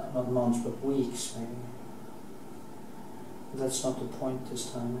months, not months, but weeks maybe. But that's not the point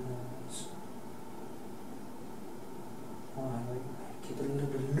this time. I keep it a little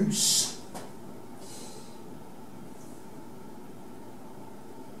bit loose.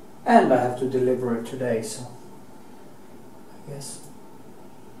 And I have to deliver it today, so I guess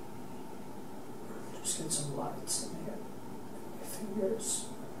just get some lights in here. My fingers.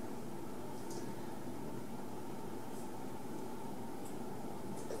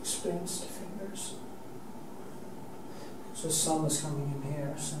 It explains the fingers. So the sun is coming in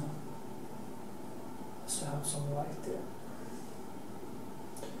here, so has to have some light there.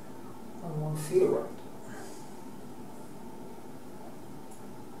 I won't feel right.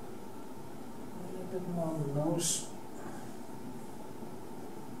 A bit more on the nose.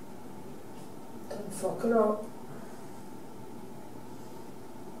 Don't fuck it up.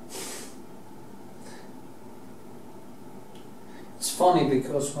 It's funny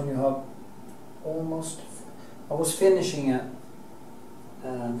because when you have almost, I was finishing a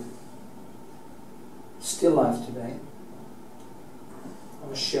still life today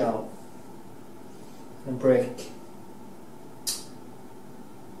of a shell and a brick.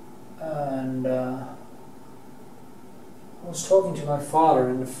 And I was talking to my father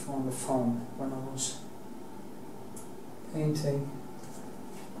on the phone when I was painting,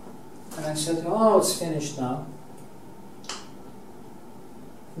 and I said, "Oh, it's finished now."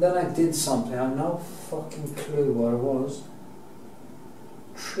 And then I did something. I have no fucking clue what it was.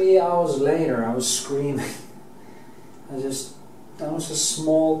 3 hours later, I was screaming. That was a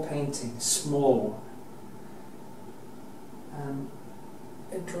small painting, small one, and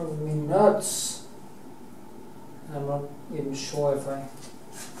it drove me nuts. I'm not even sure if I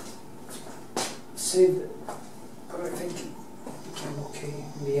saved it, but I think it became okay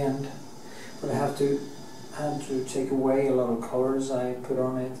in the end. But I have to had to take away a lot of colors I put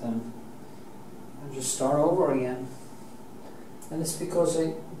on it and just start over again. And it's because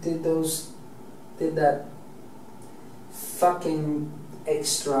I did that fucking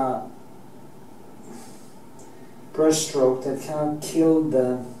extra brushstroke that kind of killed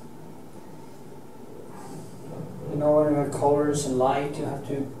the, you know, when you have colors and light, you have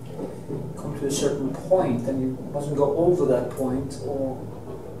to come to a certain point, and you mustn't go over that point, or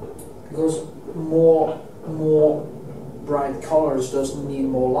because more bright colors doesn't mean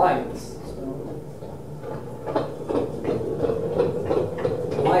more light. So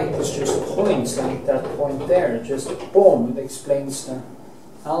light is just points, like that point there, just boom, it explains the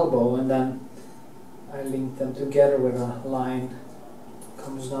elbow, and then I link them together with a line that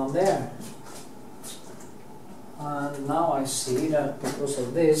comes down there. And now I see that because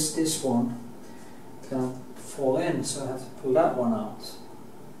of this one can fall in, so I have to pull that one out.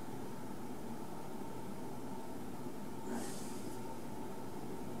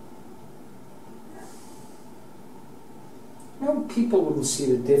 You know, people wouldn't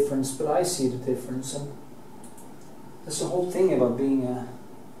see the difference, but I see the difference, and that's the whole thing about being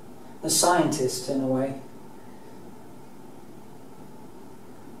a scientist in a way.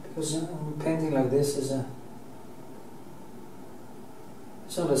 Because painting like this is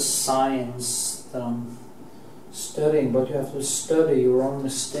it's not a science that I'm studying, but you have to study your own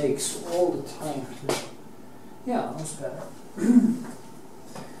mistakes all the time. Yeah, that's better. And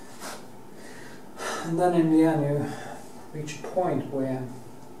then in the end you reach a point where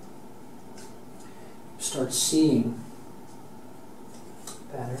you start seeing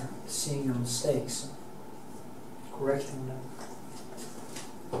better, seeing your mistakes, correcting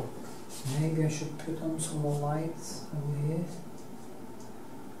them. Maybe I should put on some more light over here.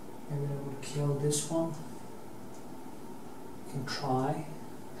 Maybe I would kill this one. You can try,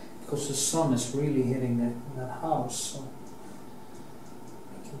 because the sun is really hitting that house, so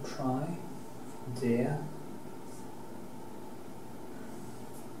I can try there.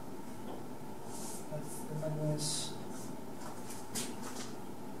 Like this.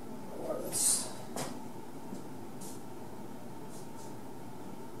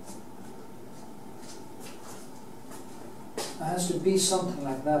 It has to be something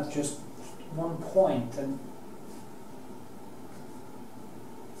like that, just one point, and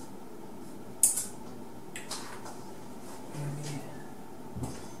maybe,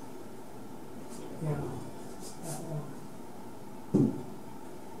 yeah, that one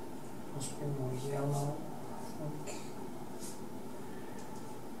must be more yellow, I think.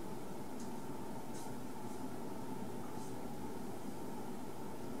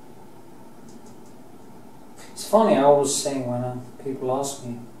 It's funny, I always say when people ask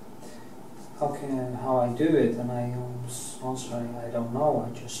me how I do it, and I always answer, I don't know,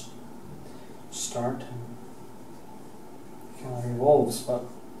 I just start and it kind of evolves. But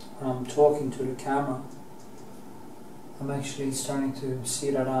when I'm talking to the camera, I'm actually starting to see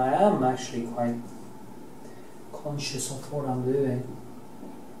that I am actually quite conscious of what I'm doing.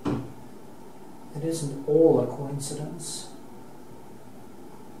 It isn't all a coincidence.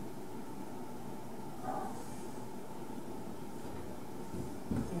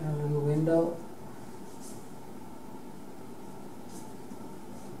 A little window.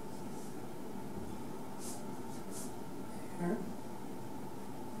 Here.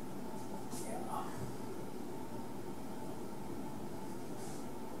 Yeah.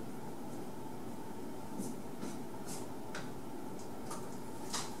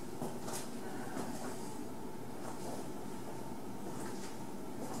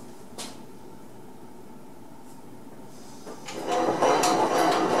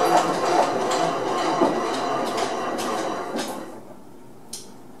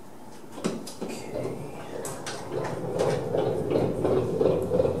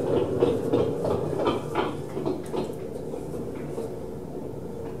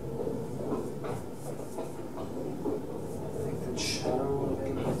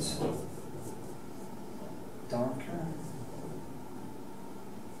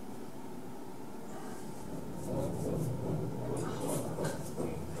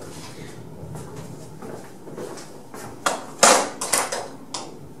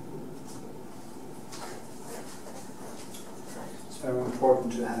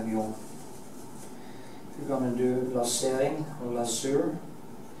 Important to have your, if you're going to do lasering or lasur, you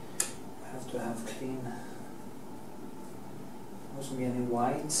have to have clean, mustn't be any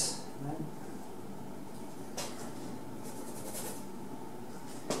white, no?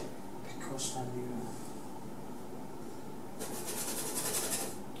 Because then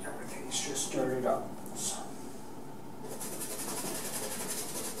everything is just stirred up. So.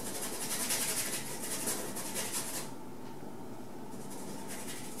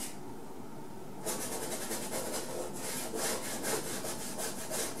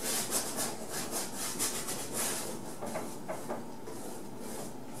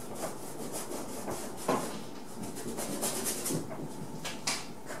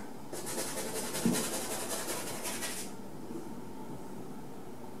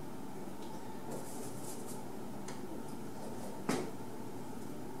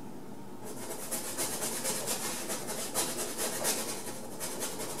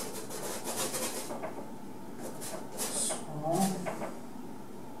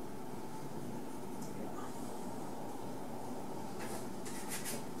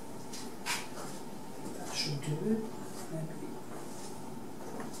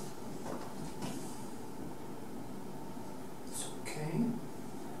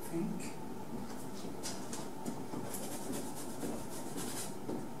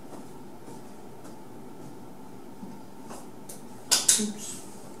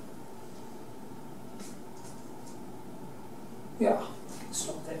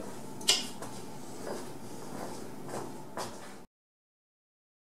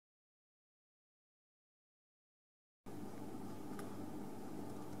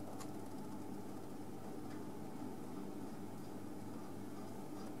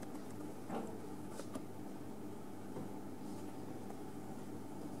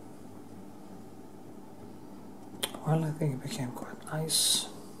 Well, I think it became quite nice.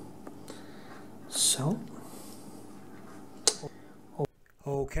 So,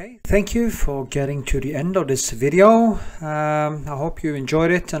 okay, thank you for getting to the end of this video. I hope you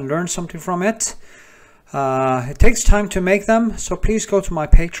enjoyed it and learned something from it. It takes time to make them, so please go to my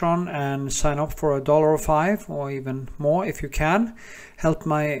Patreon and sign up for $1 or $5 or even more if you can. Help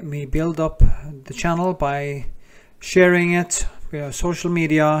me build up the channel by sharing it via social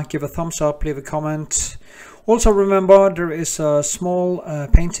media. Give a thumbs up, leave a comment. Also remember, there is a small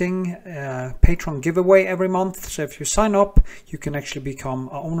painting Patreon giveaway every month, so if you sign up you can actually become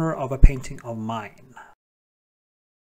an owner of a painting of mine.